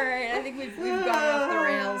 All right, I think we've gone off the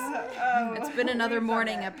rails. It's been another we've done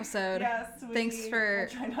morning it. episode. Yes, Thanks for.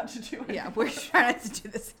 We'll try not to do it. Yeah, we're trying not to do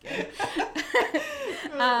this again.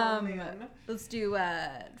 Man. Let's do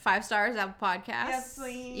 5 stars Apple Podcasts. Yes,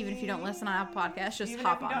 please. Even if you don't listen on Apple Podcasts, just Even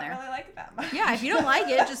hop if you on don't there. really like it that much. Yeah, if you don't like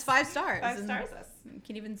it, just 5 stars. 5 And stars us. You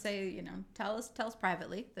can even say, tell us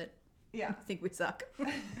privately that Yeah. you think we suck. But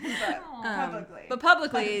Aw. publicly. But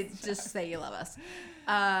publicly, 5 just stars. say you love us.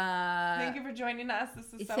 Thank you for joining us.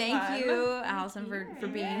 This is so Thank fun. you, Allison, for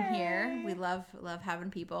being Yay. here. We love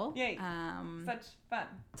having people. Yay. Such fun.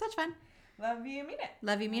 Such fun. Love you, mean it.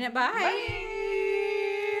 Love you, mean it. Bye. Bye.